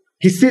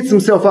 He sets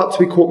himself up to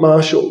be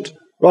court-martialled,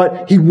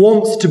 right? He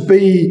wants to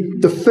be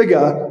the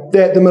figure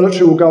that the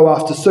military will go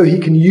after so he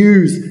can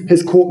use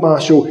his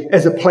court-martial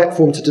as a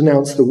platform to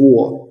denounce the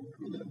war.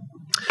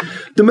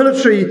 The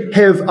military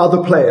have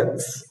other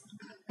plans.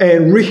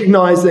 And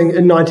recognising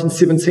in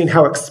 1917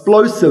 how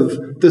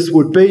explosive this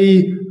would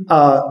be,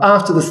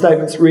 after the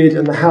statement's read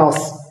in the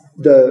House,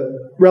 the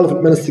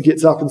relevant minister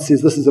gets up and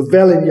says this is a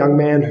valiant young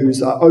man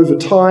who's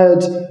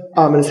overtired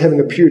and is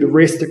having a period of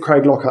rest at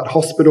Craiglockhart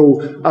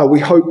Hospital. We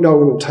hope no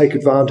one will take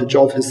advantage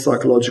of his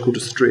psychological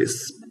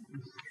distress.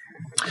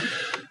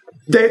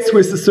 That's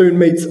where Sassoon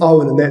meets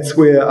Owen, and that's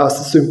where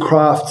Sassoon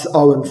crafts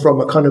Owen from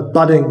a kind of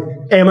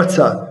budding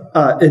amateur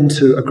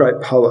into a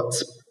great poet.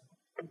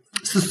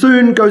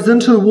 Sassoon goes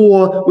into the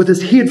war with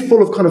his head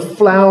full of kind of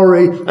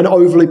flowery and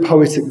overly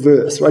poetic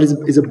verse, right?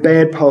 He's a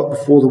bad poet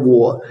before the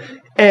war.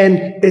 And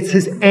it's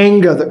his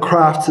anger that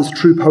crafts his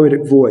true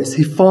poetic voice.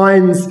 He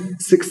finds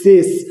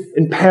success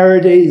in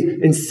parody,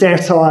 in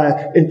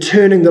satire, in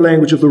turning the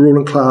language of the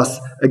ruling class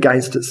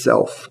against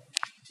itself.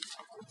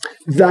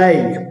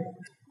 The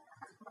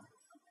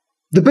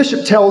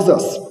bishop tells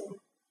us,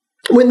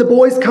 when the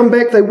boys come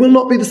back, they will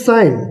not be the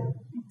same,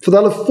 for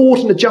they'll have fought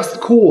in a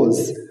just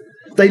cause.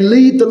 They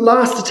lead the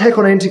last attack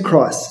on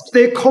Antichrist.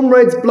 Their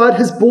comrades' blood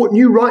has bought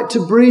new right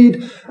to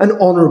breed an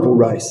honourable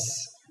race.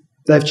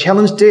 They have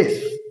challenged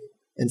death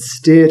and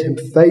stared him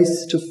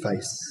face to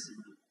face.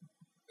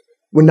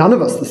 We're none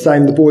of us the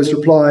same, the boys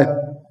reply,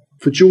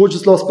 for George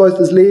has lost both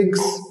his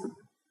legs,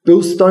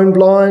 Bill's stone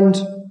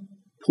blind,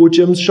 poor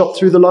Jim's shot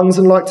through the lungs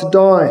and like to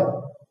die,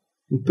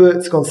 and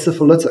Bert's gone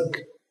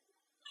syphilitic.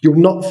 You'll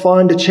not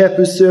find a chap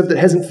who served that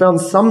hasn't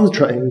found some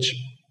change.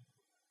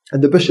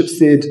 And the bishop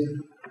said,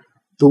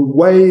 the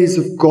ways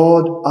of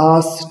God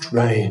are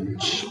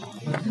strange.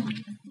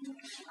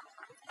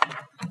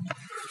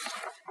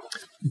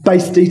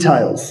 Base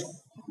details.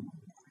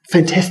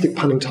 Fantastic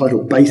punning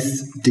title,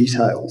 Base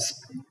Details.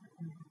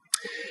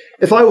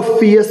 If I were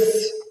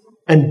fierce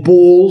and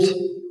bald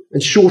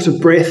and short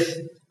of breath,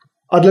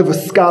 I'd live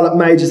with scarlet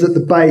mages at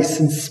the base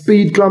and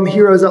speed glum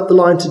heroes up the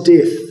line to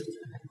death.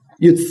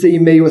 You'd see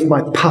me with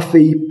my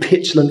puffy,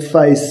 petulant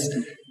face,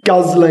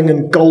 guzzling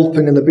and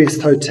gulping in the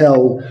best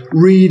hotel,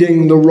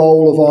 reading the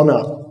roll of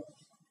honour.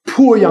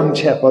 Poor young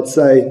chap, I'd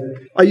say.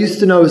 I used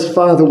to know his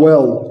father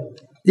well.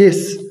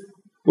 Yes,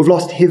 we've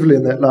lost heavily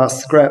in that last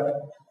scrap.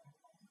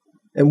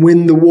 And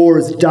when the war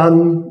is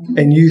done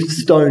and youth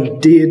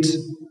stoned dead,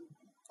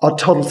 I'd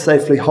toddle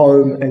safely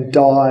home and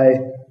die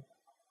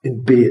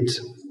in bed.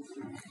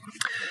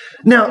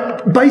 Now,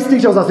 Base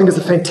Details, I think, is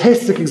a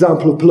fantastic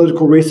example of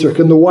political rhetoric,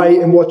 and the way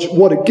in which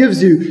what it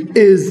gives you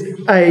is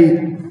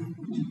a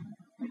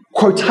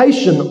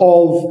quotation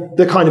of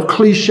the kind of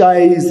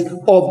cliches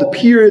of the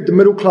period, the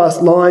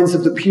middle-class lines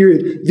of the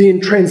period, then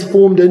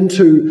transformed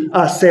into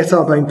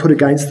satire being put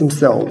against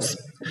themselves.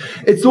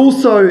 It's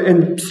also,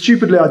 and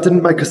stupidly I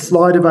didn't make a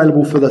slide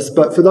available for this,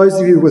 but for those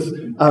of you with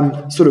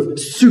sort of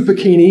super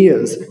keen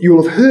ears, you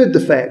will have heard the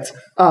fact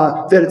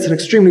that it's an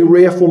extremely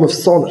rare form of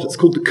sonnet. It's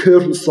called the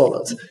Kirtle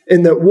sonnet,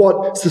 in that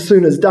what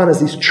Sassoon has done is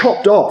he's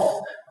chopped off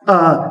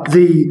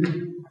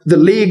the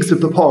legs of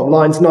the poem,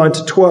 lines 9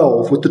 to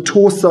 12, with the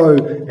torso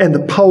and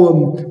the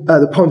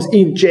poem's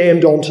end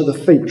jammed onto the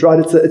feet, right?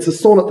 It's a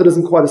sonnet that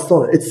isn't quite a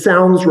sonnet. It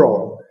sounds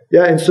wrong,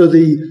 yeah? And so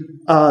the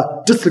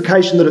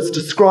dislocation that it's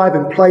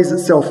describing plays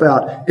itself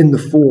out in the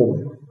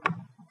form.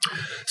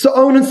 So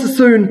Owen and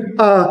Sassoon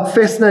are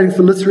fascinating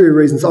for literary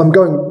reasons. I'm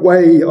going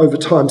way over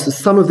time, so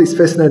some of these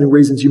fascinating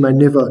reasons you may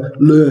never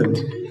learn.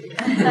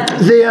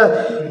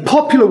 They're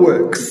popular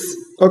works.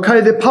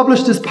 Okay, they're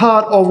published as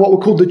part of what were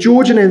called the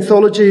Georgian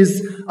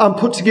anthologies,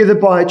 put together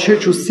by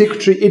Churchill's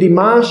secretary Eddie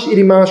Marsh.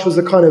 Eddie Marsh was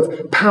a kind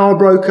of power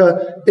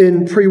broker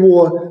in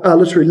pre-war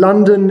literary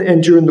London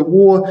and during the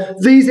war.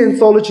 These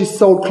anthologies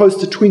sold close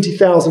to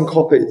 20,000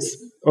 copies.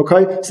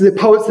 Okay, so they're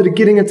poets that are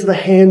getting into the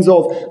hands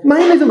of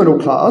mainly the middle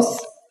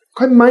class.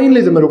 Okay,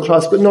 mainly the middle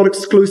class, but not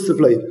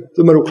exclusively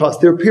the middle class.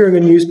 They're appearing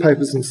in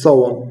newspapers and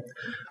so on.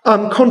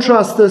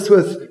 Contrast this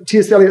with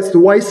T.S. Eliot's The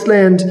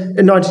Wasteland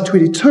in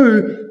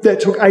 1922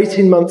 that took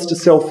 18 months to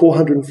sell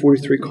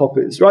 443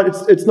 copies, right?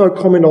 It's no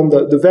comment on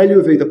the value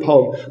of either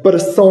poem, but a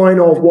sign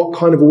of what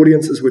kind of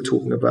audiences we're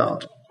talking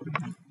about.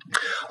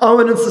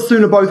 Owen and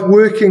Sassoon are both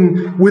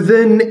working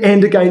within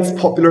and against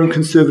popular and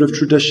conservative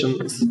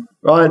traditions,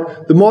 right?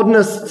 The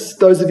modernists,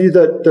 those of you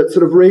that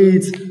sort of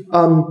read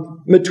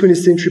mid-20th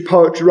century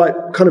poetry, right,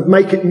 kind of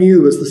make it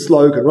new as the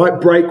slogan,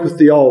 right? Break with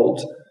the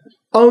old.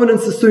 Owen and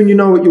Sassoon, you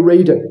know what you're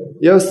reading.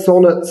 Yeah,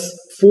 sonnets,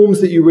 forms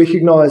that you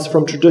recognise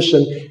from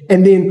tradition,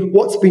 and then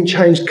what's been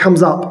changed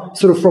comes up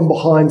sort of from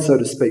behind, so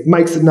to speak,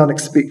 makes it an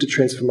unexpected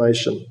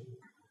transformation.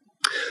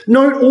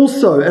 Note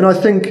also, and I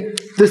think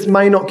this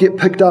may not get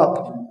picked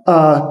up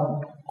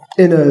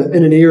in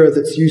an era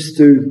that's used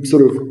to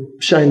sort of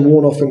Shane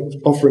Warne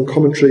offering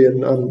commentary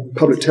and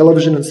public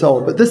television and so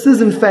on, but this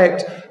is in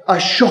fact a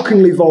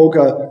shockingly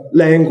vulgar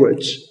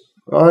language,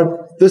 right?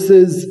 This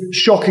is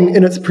shocking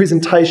in its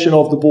presentation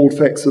of the bald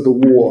facts of the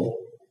war.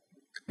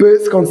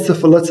 Bert's gone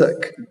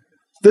syphilitic.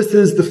 This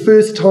is the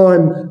first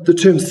time the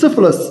term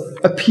syphilis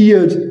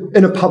appeared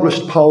in a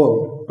published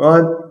poem,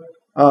 right?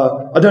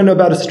 I don't know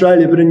about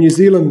Australia, but in New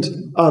Zealand,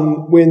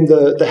 when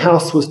the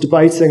House was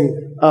debating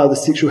the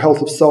sexual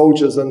health of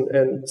soldiers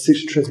and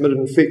sexually transmitted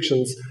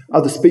infections,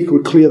 the Speaker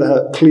would clear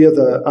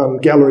the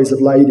galleries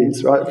of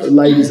ladies, right? The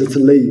ladies are to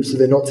leave, so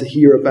they're not to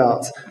hear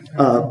about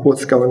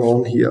what's going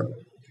on here.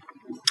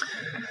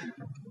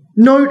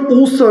 Note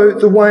also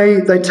the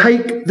way they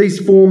take these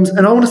forms,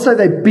 and I want to say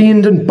they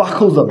bend and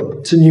buckle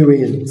them to new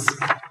ends.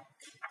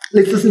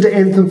 Let's listen to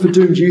Anthem for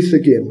Doomed Youth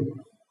again.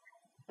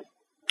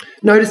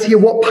 Notice here,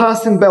 what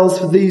passing bells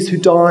for these who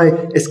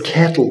die as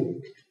cattle,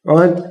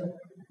 right?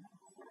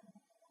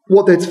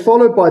 What that's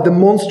followed by the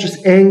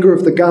monstrous anger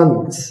of the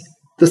guns,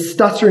 the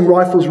stuttering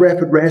rifles'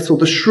 rapid rattle,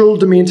 the shrill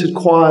demented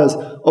choirs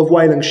of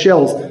wailing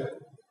shells,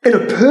 in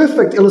a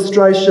perfect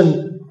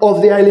illustration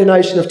of the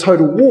alienation of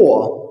total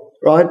war,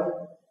 right?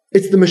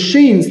 It's the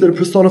machines that are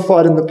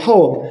personified in the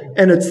poem,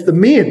 and it's the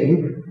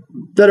men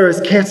that are as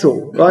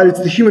cattle, right? It's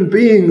the human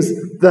beings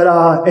that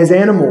are as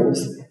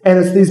animals, and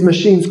it's these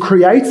machines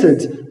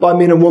created by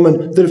men and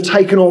women that have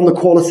taken on the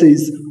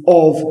qualities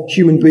of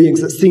human beings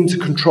that seem to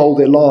control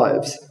their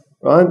lives,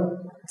 right?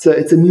 So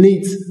it's a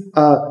neat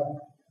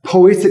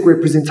poetic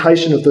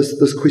representation of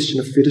this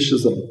question of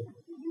fetishism.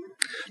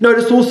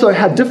 Notice also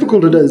how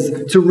difficult it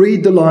is to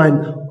read the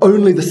line,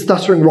 only the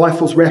stuttering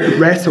rifle's rapid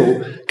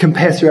rattle can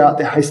patter out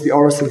their hasty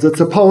orisons. It's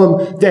a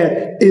poem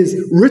that is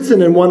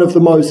written in one of the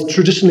most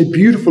traditionally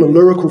beautiful and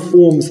lyrical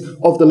forms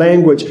of the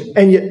language,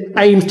 and yet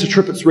aims to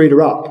trip its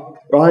reader up,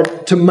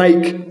 right? To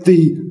make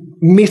the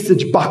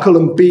message buckle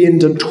and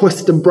bend and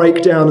twist and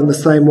break down in the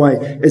same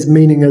way as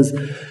meaning is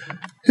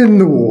in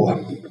the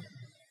war.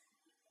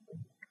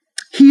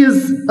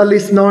 Here's a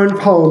less-known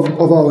poem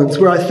of Owen's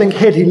where I think,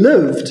 had he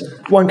lived,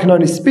 one can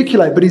only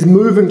speculate, but he's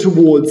moving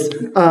towards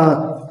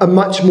a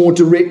much more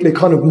directly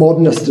kind of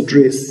modernist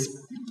address.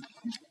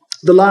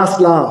 The last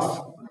laugh.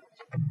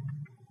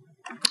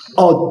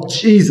 "Oh,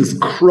 Jesus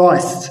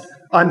Christ,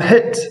 I'm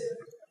hit,"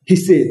 he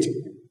said,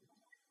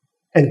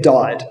 and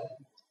died.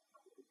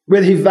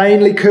 Whether he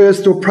vainly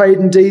cursed or prayed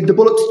indeed, the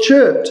bullets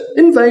chirped,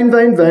 "In vain,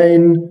 vain,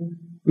 vain."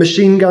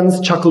 Machine guns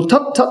chuckled,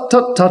 "Tut, tut,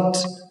 tut,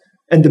 tut,"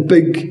 and the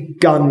big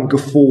gun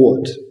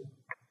guffawed.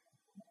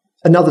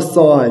 Another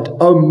sighed,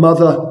 "Oh,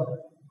 mother,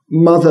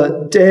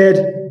 mother,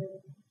 Dad,"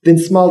 then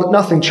smiled at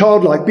nothing,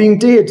 childlike, being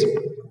dead.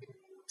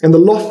 And the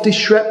lofty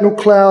shrapnel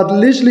cloud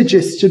leisurely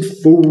gestured,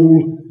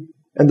 "Fool,"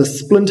 and the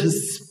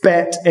splinters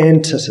spat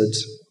and tittered.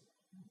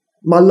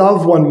 "My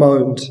love," one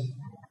moaned.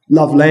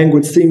 Love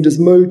languid seemed his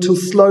mood, till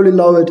slowly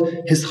lowered,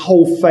 his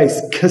whole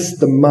face kissed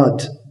the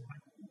mud.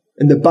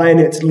 And the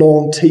bayonet's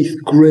long teeth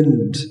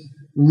grinned.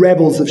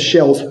 Rabbles of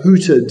shells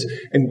hooted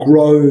and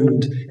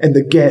groaned, and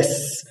the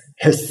gas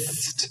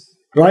hissed.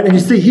 Right? And you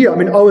see here,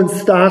 Owen's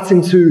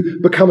starting to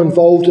become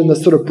involved in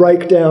this sort of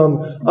breakdown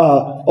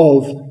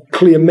of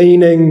clear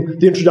meaning,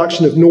 the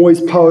introduction of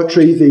noise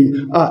poetry,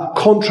 the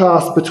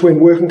contrast between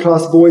working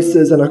class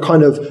voices and a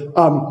kind of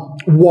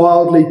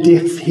wildly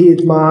death's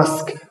head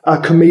mask,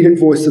 comedic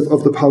voice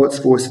of the poet's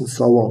voice, and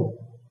so on.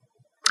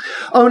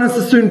 Owen and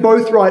Sassoon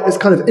both write as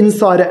kind of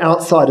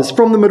insider-outsiders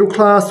from the middle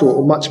class,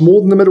 or much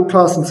more than the middle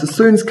class in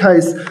Sassoon's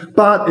case,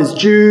 but as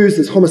Jews,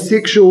 as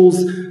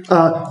homosexuals,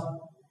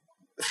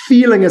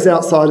 feeling as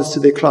outsiders to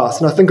their class.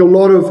 And I think a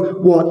lot of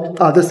what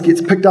this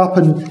gets picked up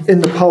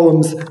in the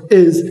poems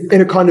is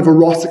in a kind of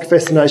erotic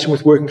fascination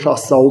with working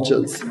class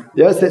soldiers.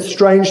 Yeah, it's that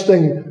strange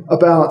thing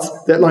about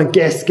that line,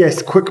 "Gas,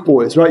 gas, quick,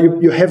 boys," right?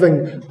 You're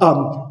having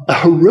a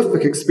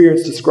horrific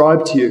experience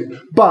described to you,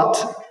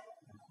 but,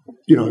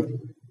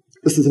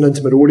 this is an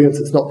intimate audience,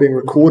 it's not being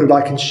recorded.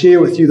 I can share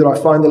with you that I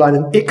find the line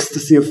an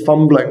ecstasy of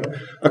fumbling,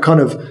 a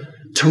kind of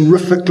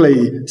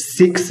terrifically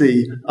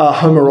sexy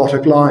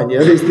homoerotic line.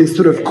 Yeah, there's this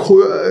sort of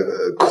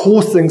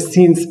coursing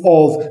sense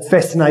of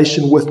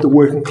fascination with the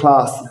working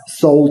class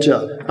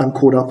soldier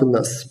caught up in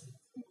this.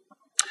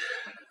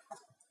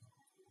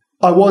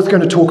 I was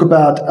going to talk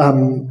about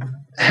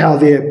how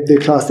their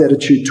class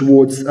attitude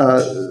towards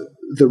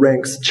the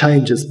ranks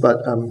changes, but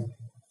I'm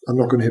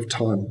not going to have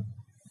time.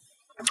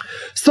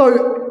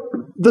 So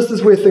this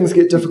is where things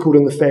get difficult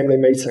in the family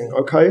meeting,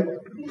 okay?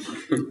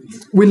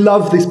 We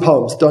love these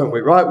poems, don't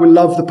we, right? We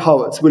love the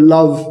poets. We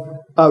love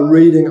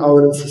reading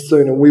Owen and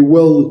Sassoon, and we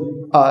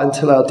will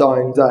until our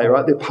dying day,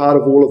 right? They're part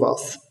of all of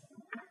us.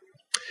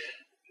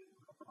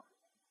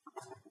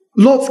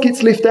 Lots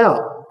gets left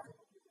out.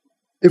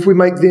 If we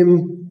make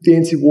them the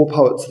anti-war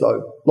poets,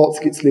 though, lots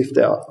gets left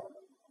out.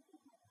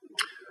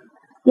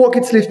 What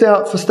gets left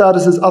out, for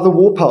starters, is other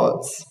war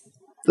poets.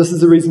 This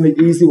is a reasonably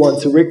easy one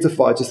to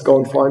rectify. Just go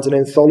and find an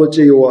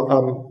anthology, or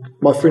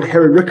my friend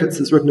Harry Ricketts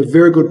has written a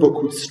very good book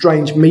called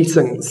Strange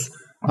Meetings,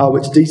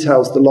 which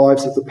details the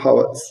lives of the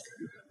poets.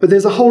 But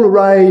there's a whole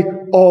array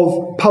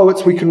of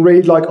poets we can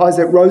read, like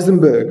Isaac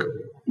Rosenberg.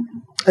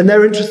 And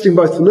they're interesting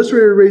both for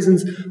literary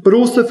reasons, but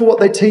also for what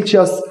they teach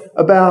us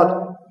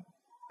about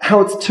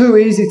how it's too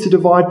easy to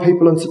divide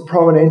people into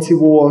pro and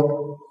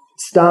anti-war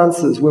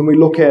stances when we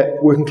look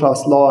at working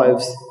class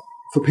lives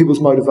for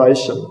people's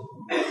motivation.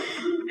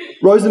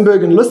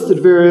 Rosenberg enlisted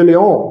very early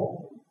on,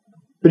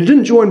 but he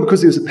didn't join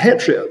because he was a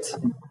patriot,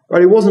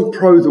 right? He wasn't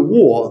pro the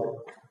war.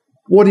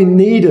 What he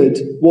needed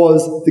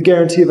was the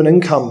guarantee of an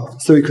income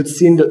so he could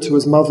send it to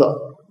his mother.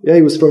 Yeah,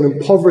 he was from an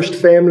impoverished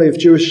family of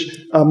Jewish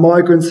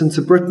migrants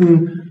into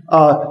Britain.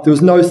 There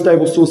was no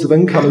stable source of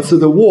income, and so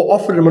the war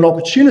offered him an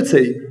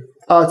opportunity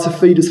to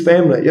feed his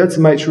family, to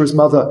make sure his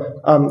mother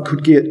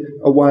could get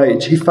a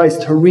wage. He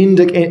faced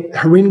horrendous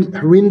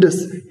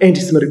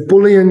anti-Semitic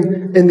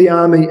bullying in the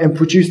army and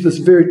produced this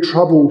very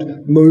troubled,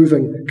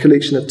 moving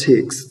collection of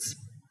texts.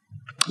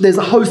 There's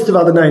a host of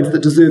other names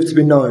that deserve to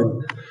be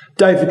known.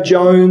 David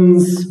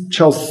Jones,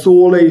 Charles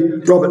Sawley,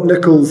 Robert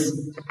Nichols,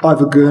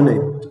 Ivor Gurney.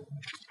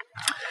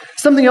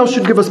 Something else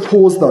should give us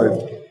pause,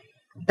 though,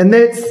 and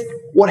that's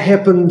what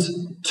happened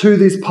to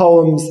these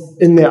poems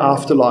in their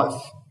afterlife.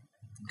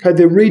 Okay,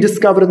 they're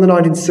rediscovered in the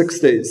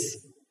 1960s.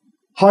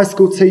 High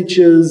school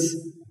teachers,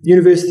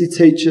 university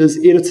teachers,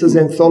 editors,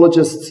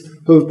 anthologists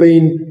who have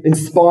been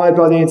inspired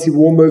by the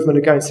anti-war movement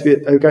against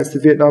the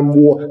Vietnam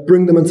War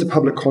bring them into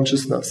public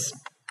consciousness.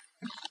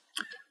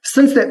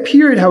 Since that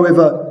period,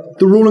 however,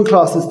 the ruling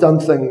class has done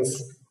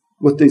things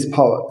with these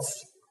poets.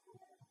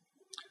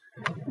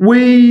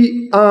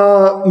 We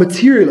are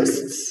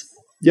materialists,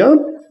 yeah?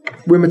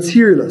 We're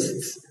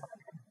materialists.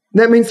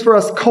 And that means for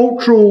us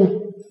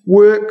cultural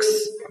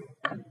works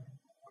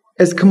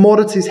as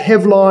commodities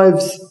have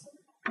lives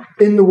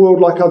in the world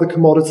like other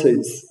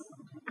commodities,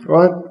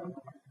 right?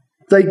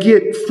 They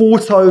get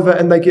fought over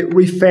and they get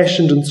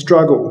refashioned and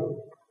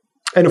struggle.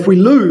 And if we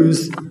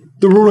lose,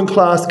 the ruling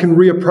class can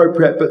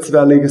reappropriate bits of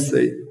our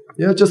legacy.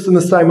 Yeah, just in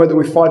the same way that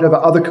we fight over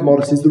other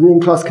commodities, the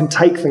ruling class can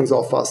take things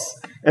off us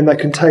and they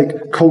can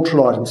take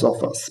cultural items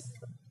off us.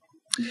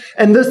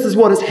 And this is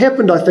what has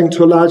happened, I think,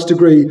 to a large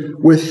degree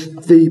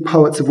with the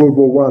poets of World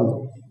War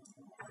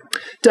I.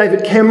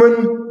 David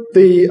Cameron,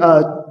 the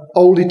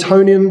old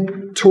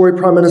Etonian Tory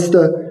Prime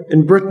Minister,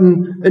 in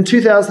Britain in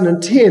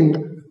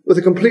 2010 with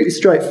a completely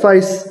straight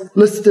face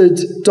listed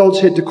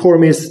Dulce et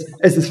Decorum Est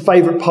as his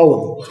favourite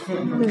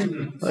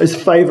poem. His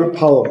favourite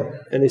poem.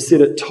 And he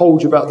said it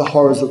told you about the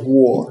horrors of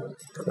war.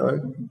 You know.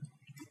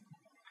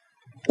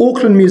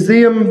 Auckland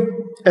Museum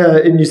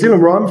in New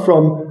Zealand, where I'm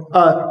from,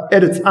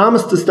 at its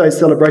Armistice Day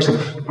celebration.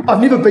 I've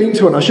never been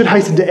to it, and I should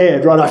hasten to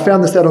add, right, I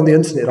found this out on the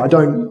internet. I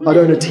don't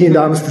attend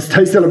Armistice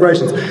Day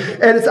celebrations.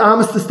 At its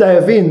Armistice Day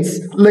events,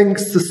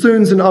 links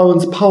Sassoon's and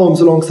Owen's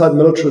poems alongside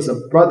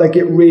militarism, right? They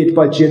get read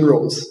by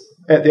generals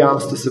at the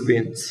armistice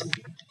events.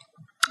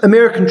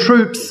 American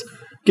troops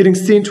getting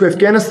sent to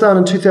Afghanistan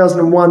in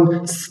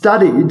 2001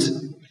 studied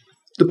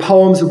the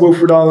poems of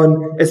Wilfred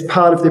Owen as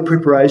part of their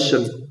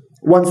preparation.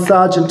 One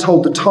sergeant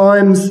told The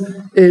Times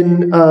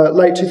in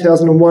late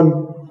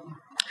 2001,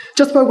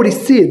 just by what he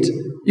said,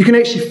 you can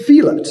actually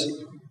feel it,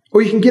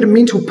 or you can get a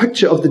mental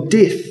picture of the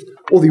death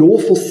or the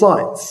awful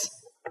sights.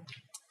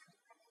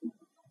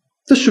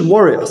 This should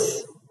worry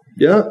us.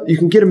 Yeah, you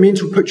can get a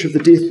mental picture of the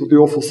death or the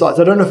awful sights.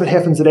 I don't know if it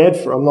happens at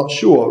ADFA, I'm not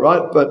sure,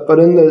 right? But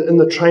in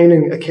the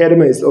training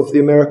academies of the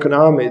American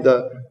Army,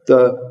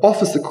 the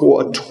officer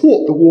corps are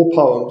taught the war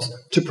poems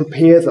to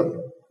prepare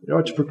them,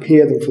 to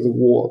prepare them for the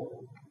war.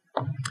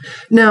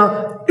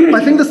 Now,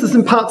 I think this is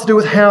in part to do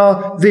with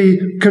how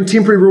the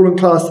contemporary ruling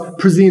class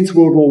presents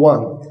World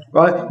War I,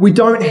 right? We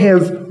don't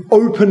have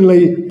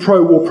openly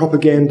pro-war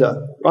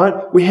propaganda, right?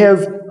 We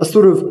have a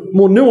sort of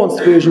more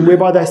nuanced version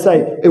whereby they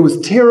say it was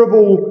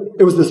terrible,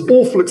 it was this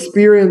awful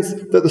experience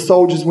that the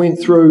soldiers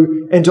went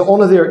through, and to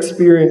honour their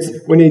experience,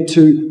 we need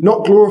to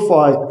not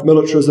glorify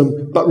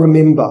militarism, but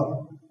remember.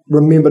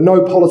 Remember,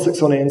 no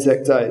politics on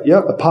Anzac Day,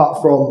 apart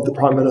from the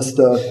Prime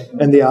Minister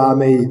and the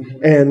Army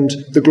and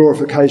the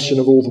glorification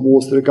of all the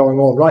wars that are going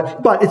on,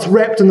 right? But it's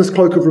wrapped in this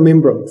cloak of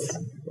remembrance,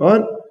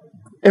 right?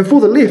 And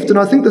for the left, and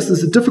I think this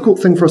is a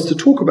difficult thing for us to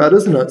talk about,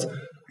 isn't it?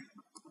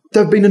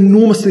 They've been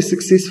enormously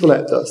successful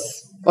at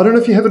this. I don't know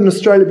if you have it in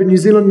Australia, but New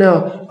Zealand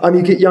now,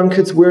 you get young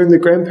kids wearing their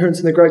grandparents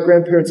and their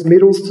great-grandparents'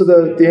 medals to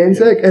the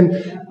Anzac, and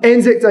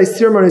Anzac Day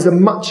ceremonies are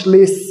much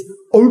less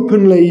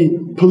openly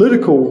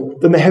political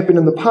than they have been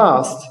in the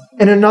past.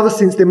 And in another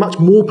sense, they're much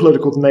more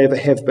political than they ever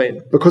have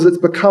been, because it's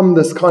become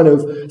this kind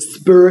of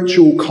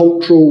spiritual,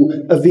 cultural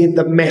event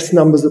that mass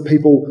numbers of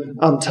people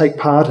take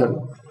part in.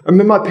 I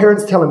remember my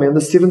parents telling me in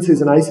the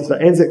 70s and 80s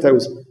that Anzac Day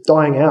was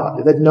dying out.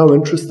 They had no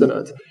interest in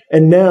it.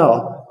 And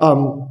now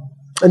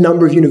a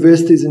number of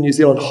universities in New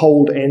Zealand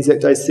hold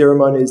Anzac Day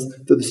ceremonies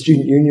that the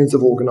student unions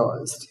have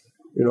organised.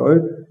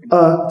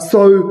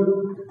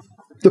 So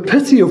the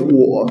pity of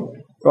war,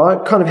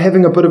 right, kind of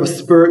having a bit of a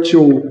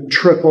spiritual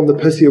trip on the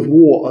pity of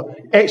war,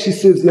 actually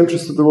serves the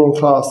interests of the ruling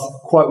class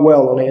quite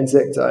well on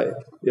Anzac Day.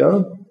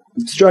 Yeah,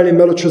 Australian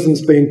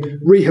militarism's been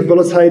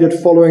rehabilitated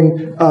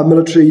following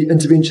military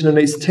intervention in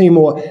East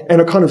Timor, and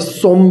a kind of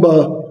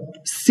sombre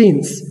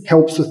sense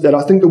helps with that.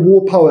 I think the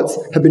war poets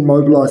have been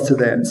mobilised to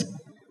that.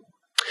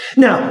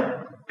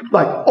 Now,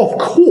 of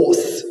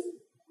course,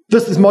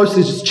 this is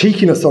mostly just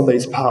cheekiness on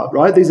these part,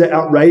 right? These are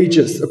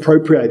outrageous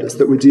appropriators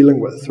that we're dealing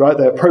with, right?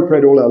 They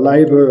appropriate all our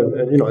labour,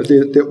 and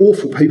they're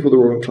awful people, the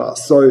ruling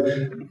class. So,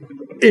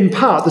 in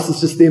part, this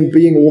is just them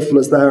being awful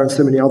as they are in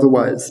so many other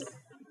ways.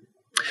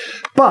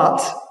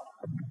 But,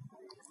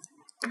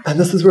 and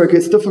this is where it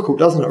gets difficult,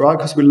 doesn't it, right?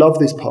 Because we love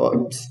these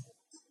poems.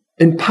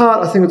 In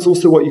part, I think it's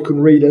also what you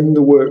can read in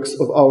the works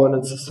of Owen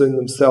and Sassoon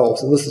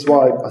themselves, and this is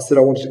why I said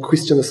I wanted to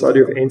question this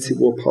idea of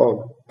anti-war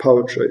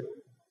poetry.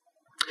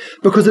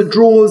 Because it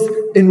draws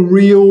in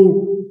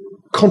real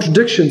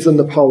contradictions in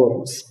the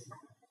poems.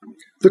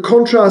 The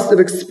contrast of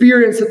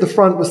experience at the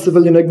front with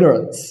civilian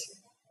ignorance.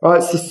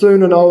 Right?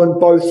 Sassoon and Owen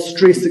both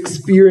stress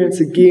experience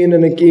again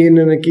and again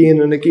and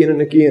again and again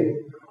and again.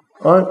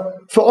 Right?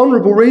 For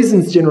honourable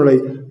reasons generally,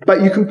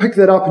 but you can pick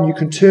that up and you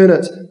can turn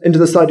it into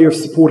this idea of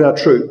support our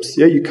troops.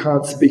 Yeah, you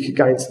can't speak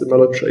against the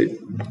military.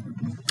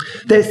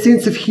 That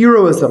sense of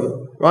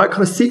heroism, right?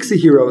 Kind of sexy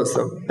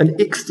heroism, an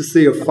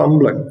ecstasy of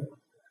fumbling.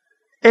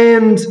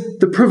 And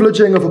the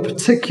privileging of a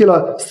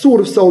particular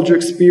sort of soldier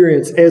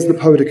experience as the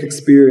poetic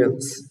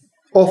experience.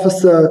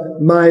 Officer,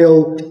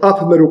 male,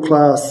 upper middle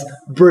class,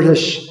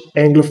 British,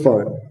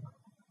 Anglophone.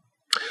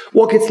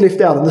 What gets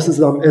left out, and this is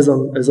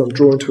as I'm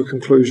drawing to a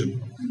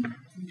conclusion,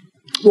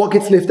 what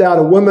gets left out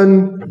are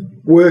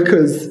women,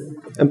 workers,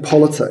 and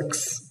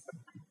politics.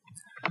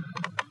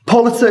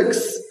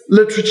 Politics,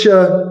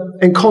 literature,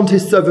 and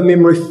contests over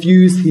memory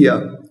fuse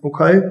here,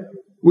 okay?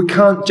 We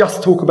can't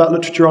just talk about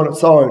literature on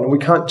its own, and we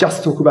can't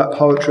just talk about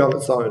poetry on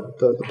its own.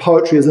 The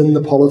poetry is in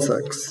the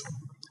politics.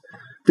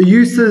 The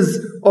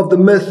uses of the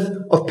myth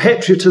of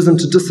patriotism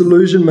to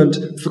disillusionment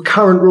for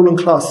current ruling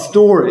class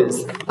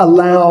stories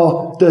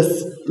allow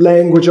this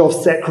language of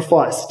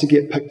sacrifice to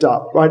get picked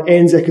up, right?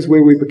 Anzac is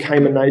where we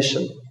became a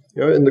nation,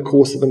 in the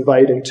course of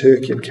invading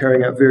Turkey and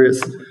carrying out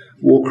various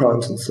war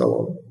crimes and so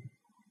on.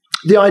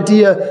 The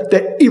idea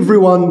that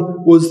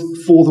everyone was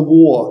for the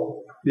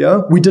war,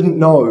 we didn't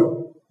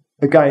know,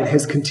 again,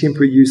 has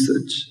contemporary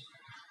usage.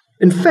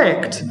 In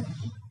fact,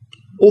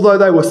 although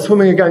they were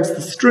swimming against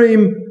the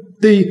stream,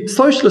 The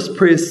socialist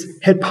press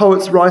had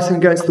poets writing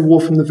against the war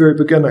from the very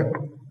beginning.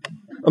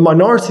 A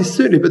minority,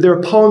 certainly, but there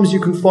are poems you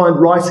can find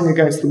writing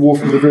against the war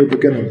from the very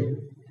beginning.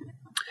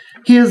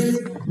 Here's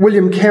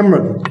William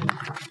Cameron,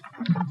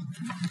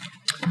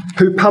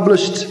 who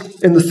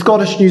published in the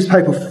Scottish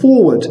newspaper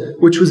Forward,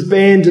 which was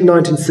banned in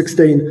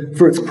 1916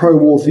 for its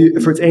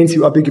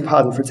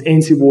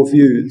anti-war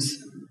views.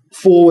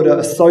 Forward,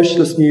 a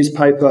socialist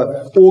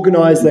newspaper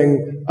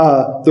organising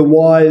the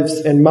wives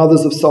and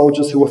mothers of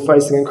soldiers who were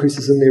facing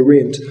increases in their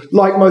rent.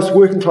 Like most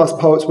working class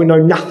poets, we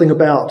know nothing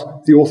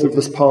about the author of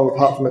this poem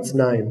apart from its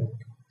name.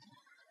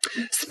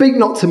 Speak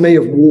not to me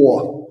of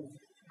war.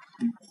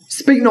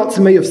 Speak not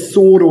to me of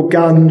sword or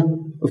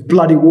gun, of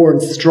bloody war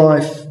and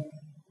strife.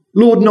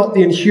 Laud not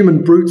the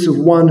inhuman brutes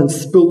who've won and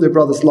spilt their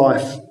brother's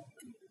life.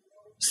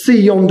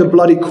 See yonder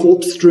bloody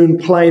corpse-strewn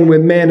plain where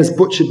man has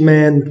butchered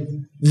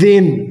man.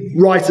 Then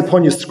write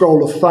upon your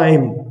scroll of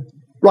fame.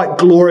 Write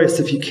glorious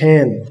if you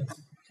can.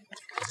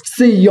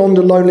 See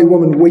yonder lonely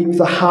woman weep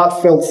the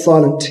heartfelt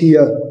silent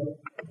tear.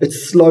 It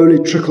slowly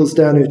trickles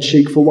down her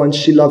cheek for one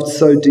she loved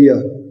so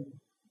dear.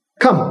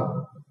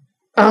 Come,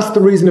 ask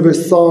the reason of her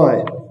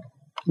sigh.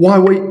 Why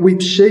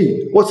weeps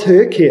she? What's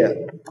her care?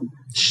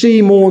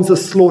 She mourns a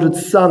slaughtered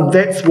son,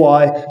 that's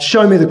why.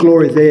 Show me the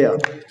glory there.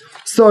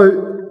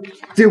 So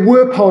there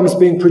were poems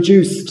being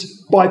produced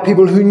by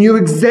people who knew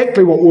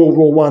exactly what World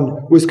War I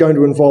was going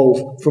to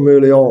involve from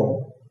early on.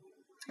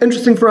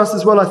 Interesting for us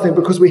as well, I think,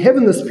 because we have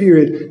in this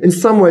period, in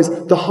some ways,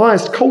 the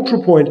highest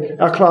cultural point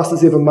our class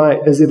has ever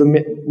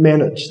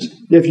managed.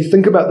 If you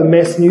think about the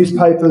mass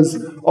newspapers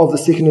of the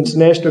Second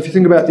International, if you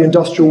think about the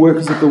industrial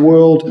workers of the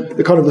world,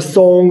 the kind of the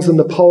songs and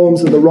the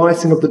poems and the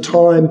writing of the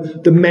time,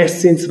 the mass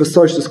sense of a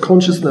socialist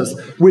consciousness,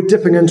 we're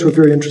dipping into a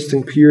very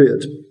interesting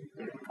period.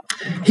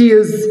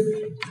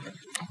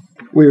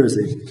 Where is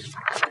he?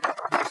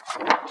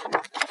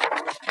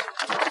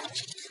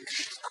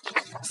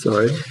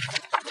 Sorry.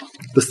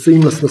 The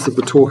seamlessness of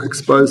the talk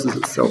exposes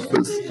itself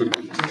as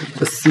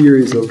a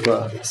series of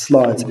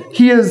slides.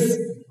 Here's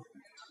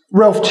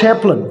Ralph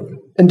Chaplin,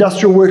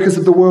 industrial workers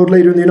of the world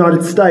leader in the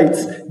United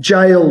States,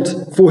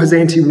 jailed for his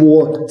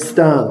anti-war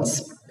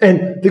stance.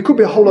 And there could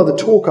be a whole other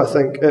talk, I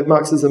think, at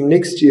Marxism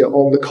next year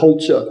on the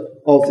culture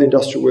of the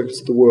industrial workers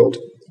of the world.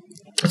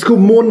 It's called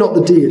Mourn Not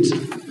the Dead.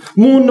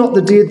 Mourn not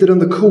the dead that in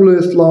the cool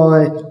earth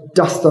lie,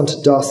 dust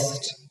unto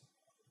dust.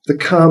 The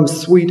calm,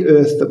 sweet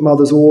earth that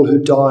mothers all who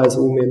die as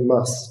all men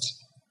must.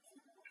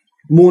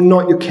 Mourn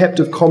not your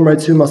captive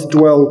comrades who must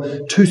dwell,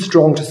 too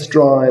strong to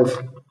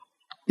strive,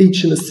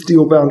 each in a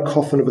steel-bound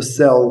coffin of a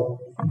cell,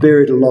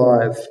 buried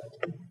alive.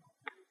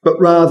 But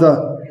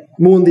rather,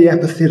 mourn the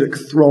apathetic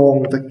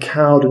throng, the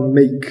cowed and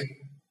meek,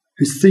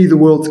 who see the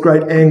world's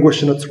great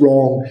anguish in its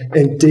wrong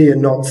and dare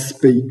not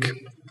speak.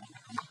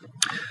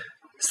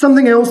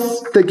 Something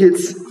else that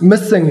gets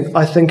missing,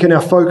 I think, in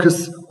our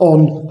focus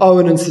on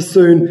Owen and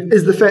Sassoon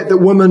is the fact that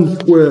women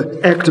were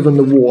active in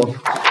the war.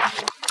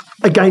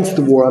 Active against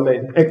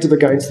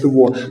the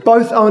war.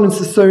 Both Owen and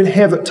Sassoon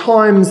have at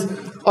times,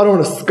 I don't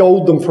want to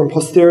scold them from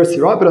posterity,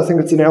 right? But I think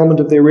it's an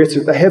element of their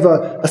rhetoric. They have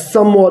a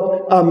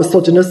somewhat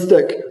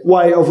misogynistic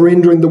way of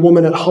rendering the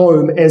woman at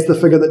home as the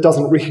figure that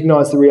doesn't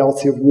recognise the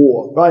reality of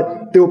war, right?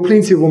 There were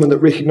plenty of women that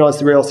recognised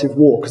the reality of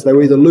war because they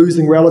were either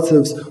losing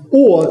relatives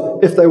or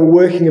if they were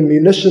working in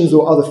munitions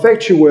or other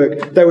factory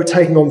work, they were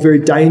taking on very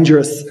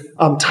dangerous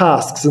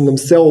tasks and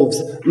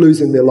themselves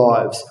losing their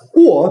lives.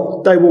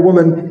 Or they were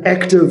women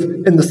active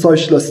in the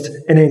socialist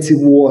and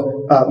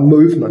anti-war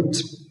movement.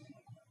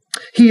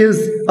 Here's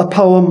a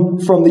poem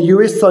from the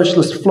US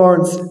socialist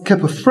Florence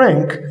Kipper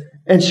Frank,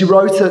 and she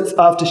wrote it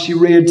after she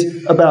read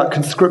about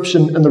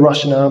conscription in the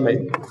Russian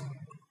army.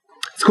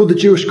 It's called The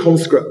Jewish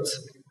Conscript.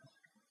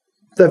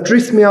 They've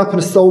dressed me up in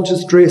a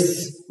soldier's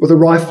dress with a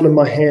rifle in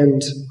my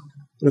hand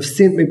and have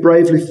sent me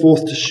bravely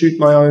forth to shoot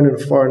my own in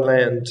a foreign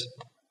land.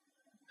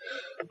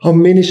 Oh,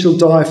 many shall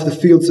die for the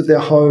fields of their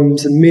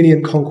homes and many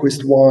in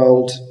conquest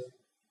wild,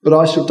 but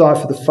I shall die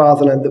for the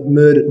fatherland that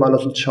murdered my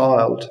little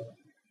child.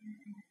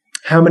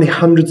 How many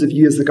hundreds of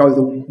years ago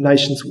the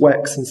nations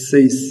wax and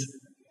cease?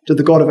 Did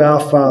the God of our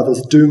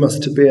fathers doom us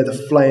to bear the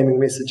flaming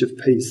message of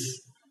peace?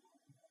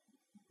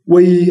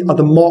 We are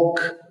the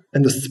mock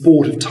and the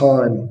sport of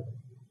time,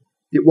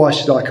 yet why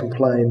should I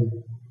complain?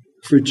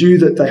 For a Jew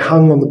that they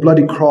hung on the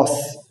bloody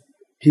cross,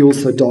 he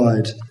also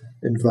died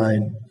in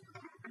vain.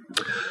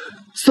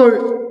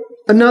 So,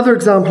 another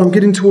example, I'm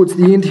getting towards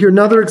the end here,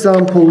 another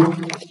example,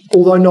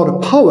 although not a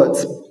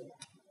poet,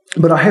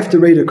 but I have to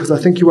read it because I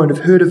think you won't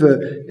have heard of her,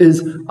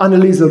 is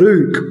Anneliese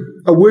Rüegg,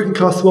 a working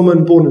class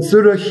woman born in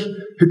Zurich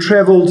who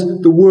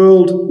travelled the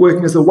world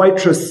working as a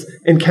waitress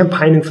and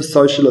campaigning for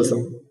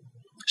socialism.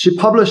 She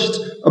published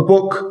a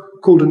book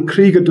called Ein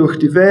Krieger durch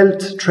die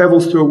Welt,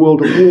 Travels Through a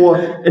World of War,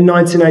 in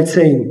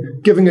 1918,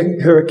 giving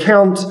her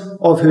account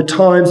of her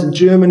times in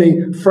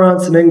Germany,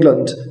 France and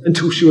England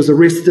until she was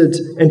arrested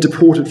and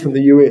deported from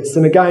the US.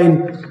 And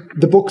again,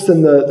 the book's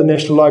in the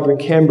National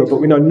Library in Canberra, but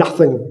we know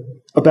nothing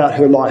about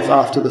her life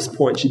after this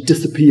point. She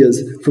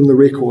disappears from the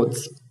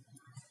records.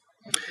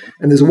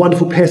 And there's a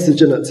wonderful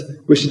passage in it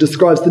where she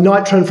describes the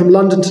night train from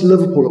London to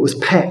Liverpool. It was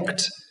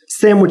packed,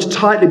 sandwiched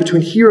tightly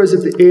between heroes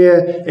of the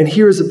air and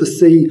heroes of the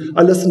sea.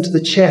 I listened to the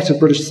chat of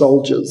British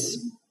soldiers.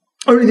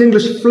 Only the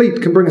English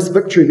fleet can bring us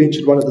victory,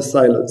 ventured one of the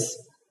sailors.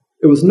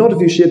 It was not a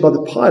view shared by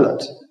the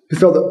pilot, who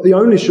felt that the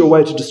only sure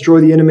way to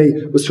destroy the enemy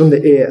was from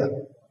the air.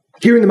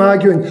 Hearing them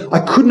arguing, I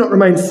could not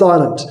remain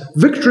silent.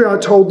 Victory, I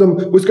told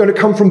them, was going to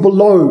come from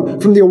below,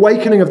 from the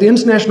awakening of the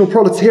international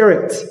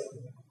proletariat.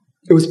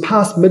 It was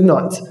past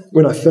midnight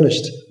when I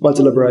finished my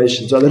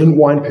deliberations. They didn't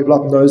wind people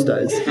up in those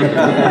days.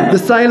 The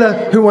sailor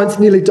who once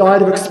nearly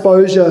died of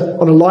exposure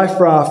on a life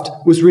raft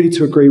was ready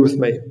to agree with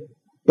me.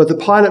 But the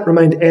pilot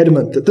remained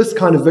adamant that this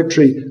kind of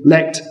victory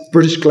lacked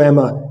British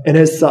glamour, and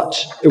as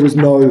such, it was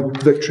no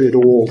victory at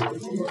all.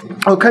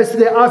 Okay, so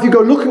there are, if you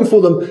go looking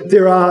for them,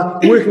 there are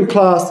working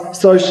class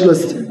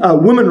socialist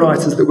women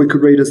writers that we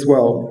could read as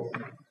well.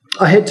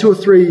 I had 2 or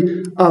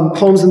 3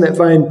 poems in that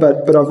vein,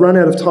 but I've run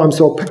out of time,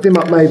 so I'll pick them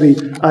up maybe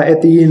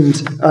at the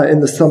end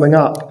in the summing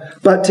up.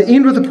 But to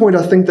end with a point,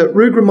 I think that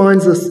Rug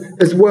reminds us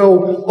as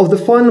well of the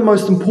final and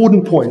most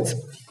important point.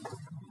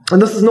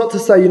 And this is not to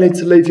say you need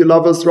to leave your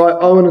lovers, right?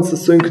 Owen and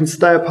Sassoon can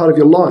stay a part of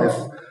your life.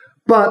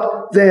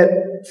 But that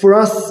for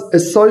us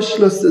as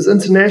socialists, as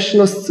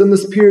internationalists in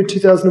this period,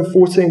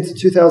 2014 to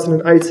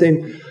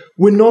 2018,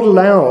 we're not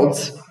allowed,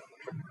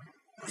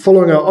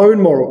 following our own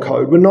moral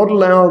code, we're not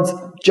allowed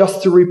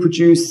just to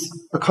reproduce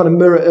a kind of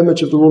mirror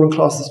image of the ruling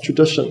class's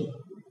tradition. Do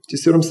you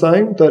see what I'm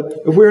saying?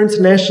 That if we're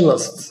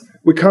internationalists,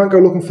 we can't go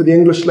looking for the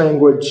English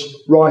language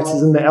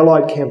writers in the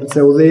Allied camp and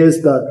say, well,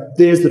 there's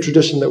the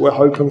tradition that we're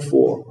hoping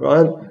for,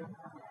 right?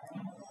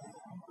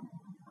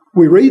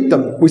 We read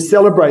them, we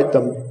celebrate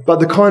them, but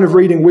the kind of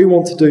reading we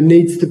want to do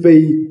needs to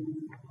be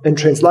in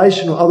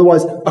translation or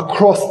otherwise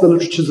across the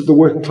literatures of the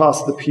working class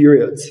of the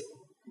period.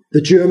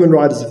 The German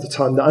writers of the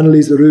time, the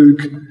Anneliese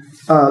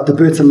Rug, the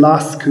Berta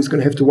Lask, who's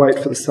going to have to wait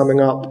for the summing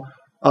up,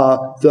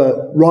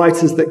 the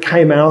writers that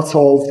came out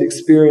of the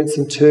experience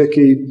in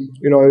Turkey,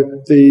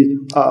 the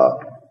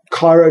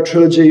Cairo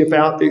trilogy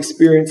about the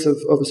experience of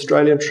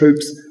Australian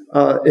troops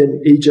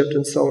in Egypt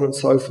and so on and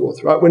so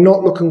forth, right? We're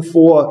not looking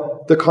for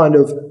the kind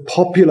of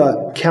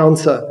popular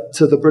counter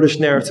to the British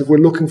narrative. We're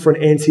looking for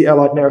an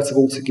anti-Allied narrative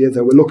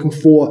altogether. We're looking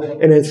for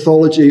an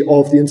anthology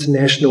of the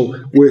international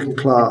working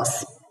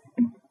class.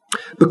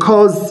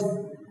 Because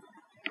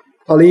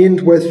I'll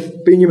end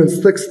with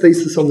Benjamin's 6th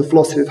thesis on the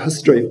philosophy of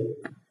history.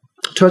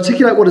 To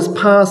articulate what is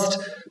past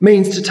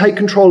means to take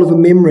control of a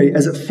memory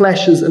as it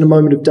flashes in a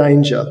moment of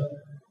danger.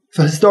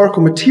 For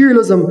historical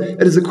materialism,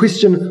 it is a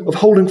question of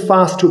holding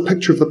fast to a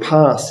picture of the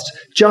past,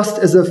 just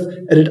as if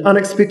it had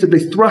unexpectedly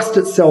thrust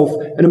itself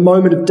in a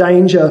moment of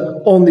danger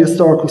on the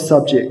historical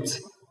subject.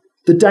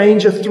 The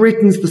danger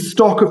threatens the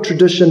stock of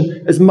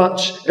tradition as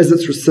much as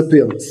its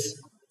recipients.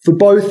 For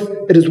both,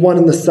 it is one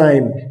and the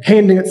same,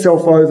 handing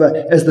itself over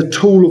as the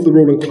tool of the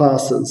ruling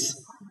classes.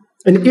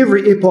 In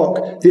every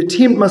epoch, the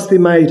attempt must be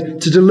made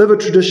to deliver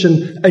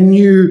tradition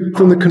anew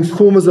from the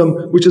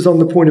conformism which is on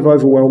the point of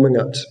overwhelming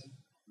it.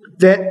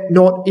 That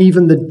not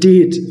even the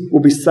dead will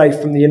be safe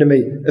from the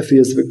enemy if he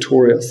is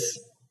victorious.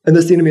 And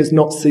this enemy has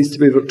not ceased to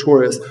be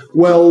victorious.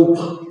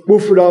 Well,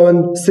 Wilfred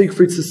Owen,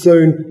 Siegfried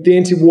Sassoon, the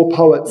anti-war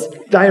poets,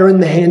 they are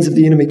in the hands of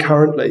the enemy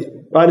currently,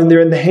 right? And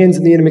they're in the hands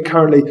of the enemy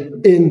currently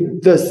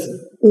in this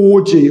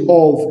orgy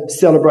of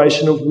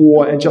celebration of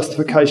war and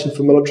justification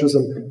for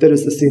militarism that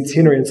is the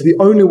centenary. And so the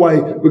only way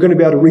we're going to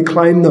be able to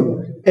reclaim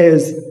them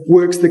as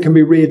works that can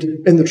be read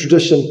in the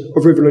tradition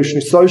of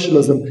revolutionary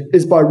socialism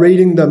is by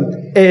reading them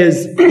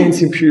as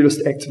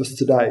anti-imperialist activists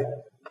today.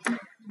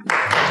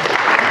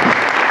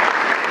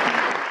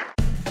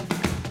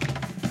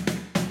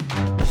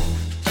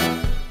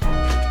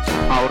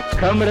 Our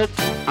comrades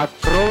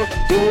across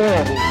the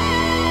world.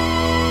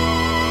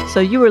 So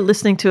you were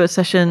listening to a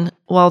session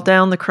while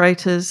Down the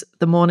Craters,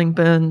 The Morning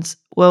Burns,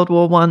 World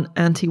War I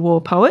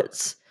Anti-War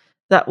Poets.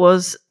 That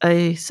was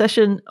a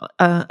session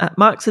at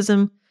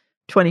Marxism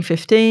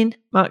 2015,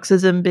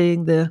 Marxism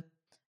being the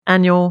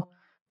annual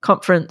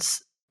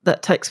conference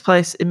that takes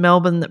place in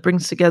Melbourne that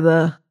brings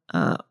together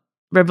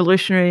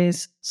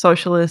revolutionaries,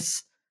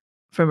 socialists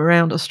from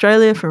around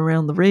Australia, from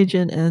around the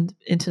region, and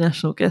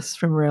international guests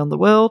from around the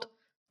world.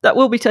 That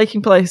will be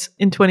taking place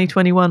in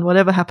 2021,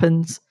 whatever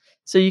happens.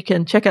 So you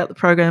can check out the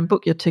program,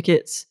 book your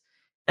tickets,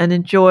 and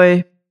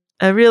enjoy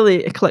a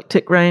really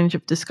eclectic range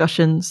of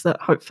discussions that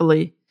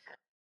hopefully,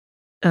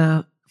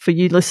 for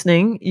you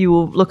listening, you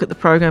will look at the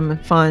program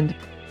and find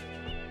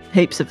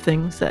heaps of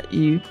things that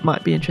you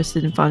might be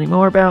interested in finding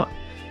more about.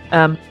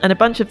 And a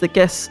bunch of the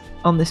guests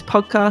on this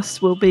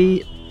podcast will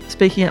be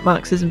speaking at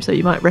Marxism, so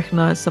you might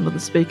recognise some of the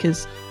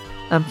speakers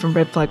from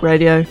Red Flag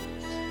Radio,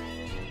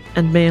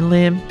 and me and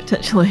Liam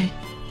potentially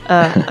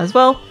as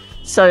well.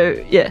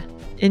 So yeah,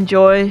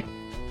 enjoy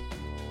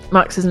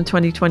Marxism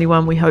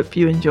 2021. We hope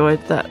you enjoyed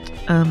that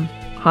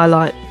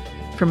highlight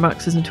from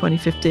Marxism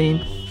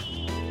 2015.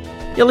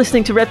 You're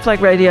listening to Red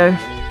Flag Radio.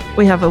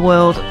 We have a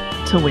world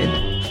to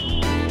win.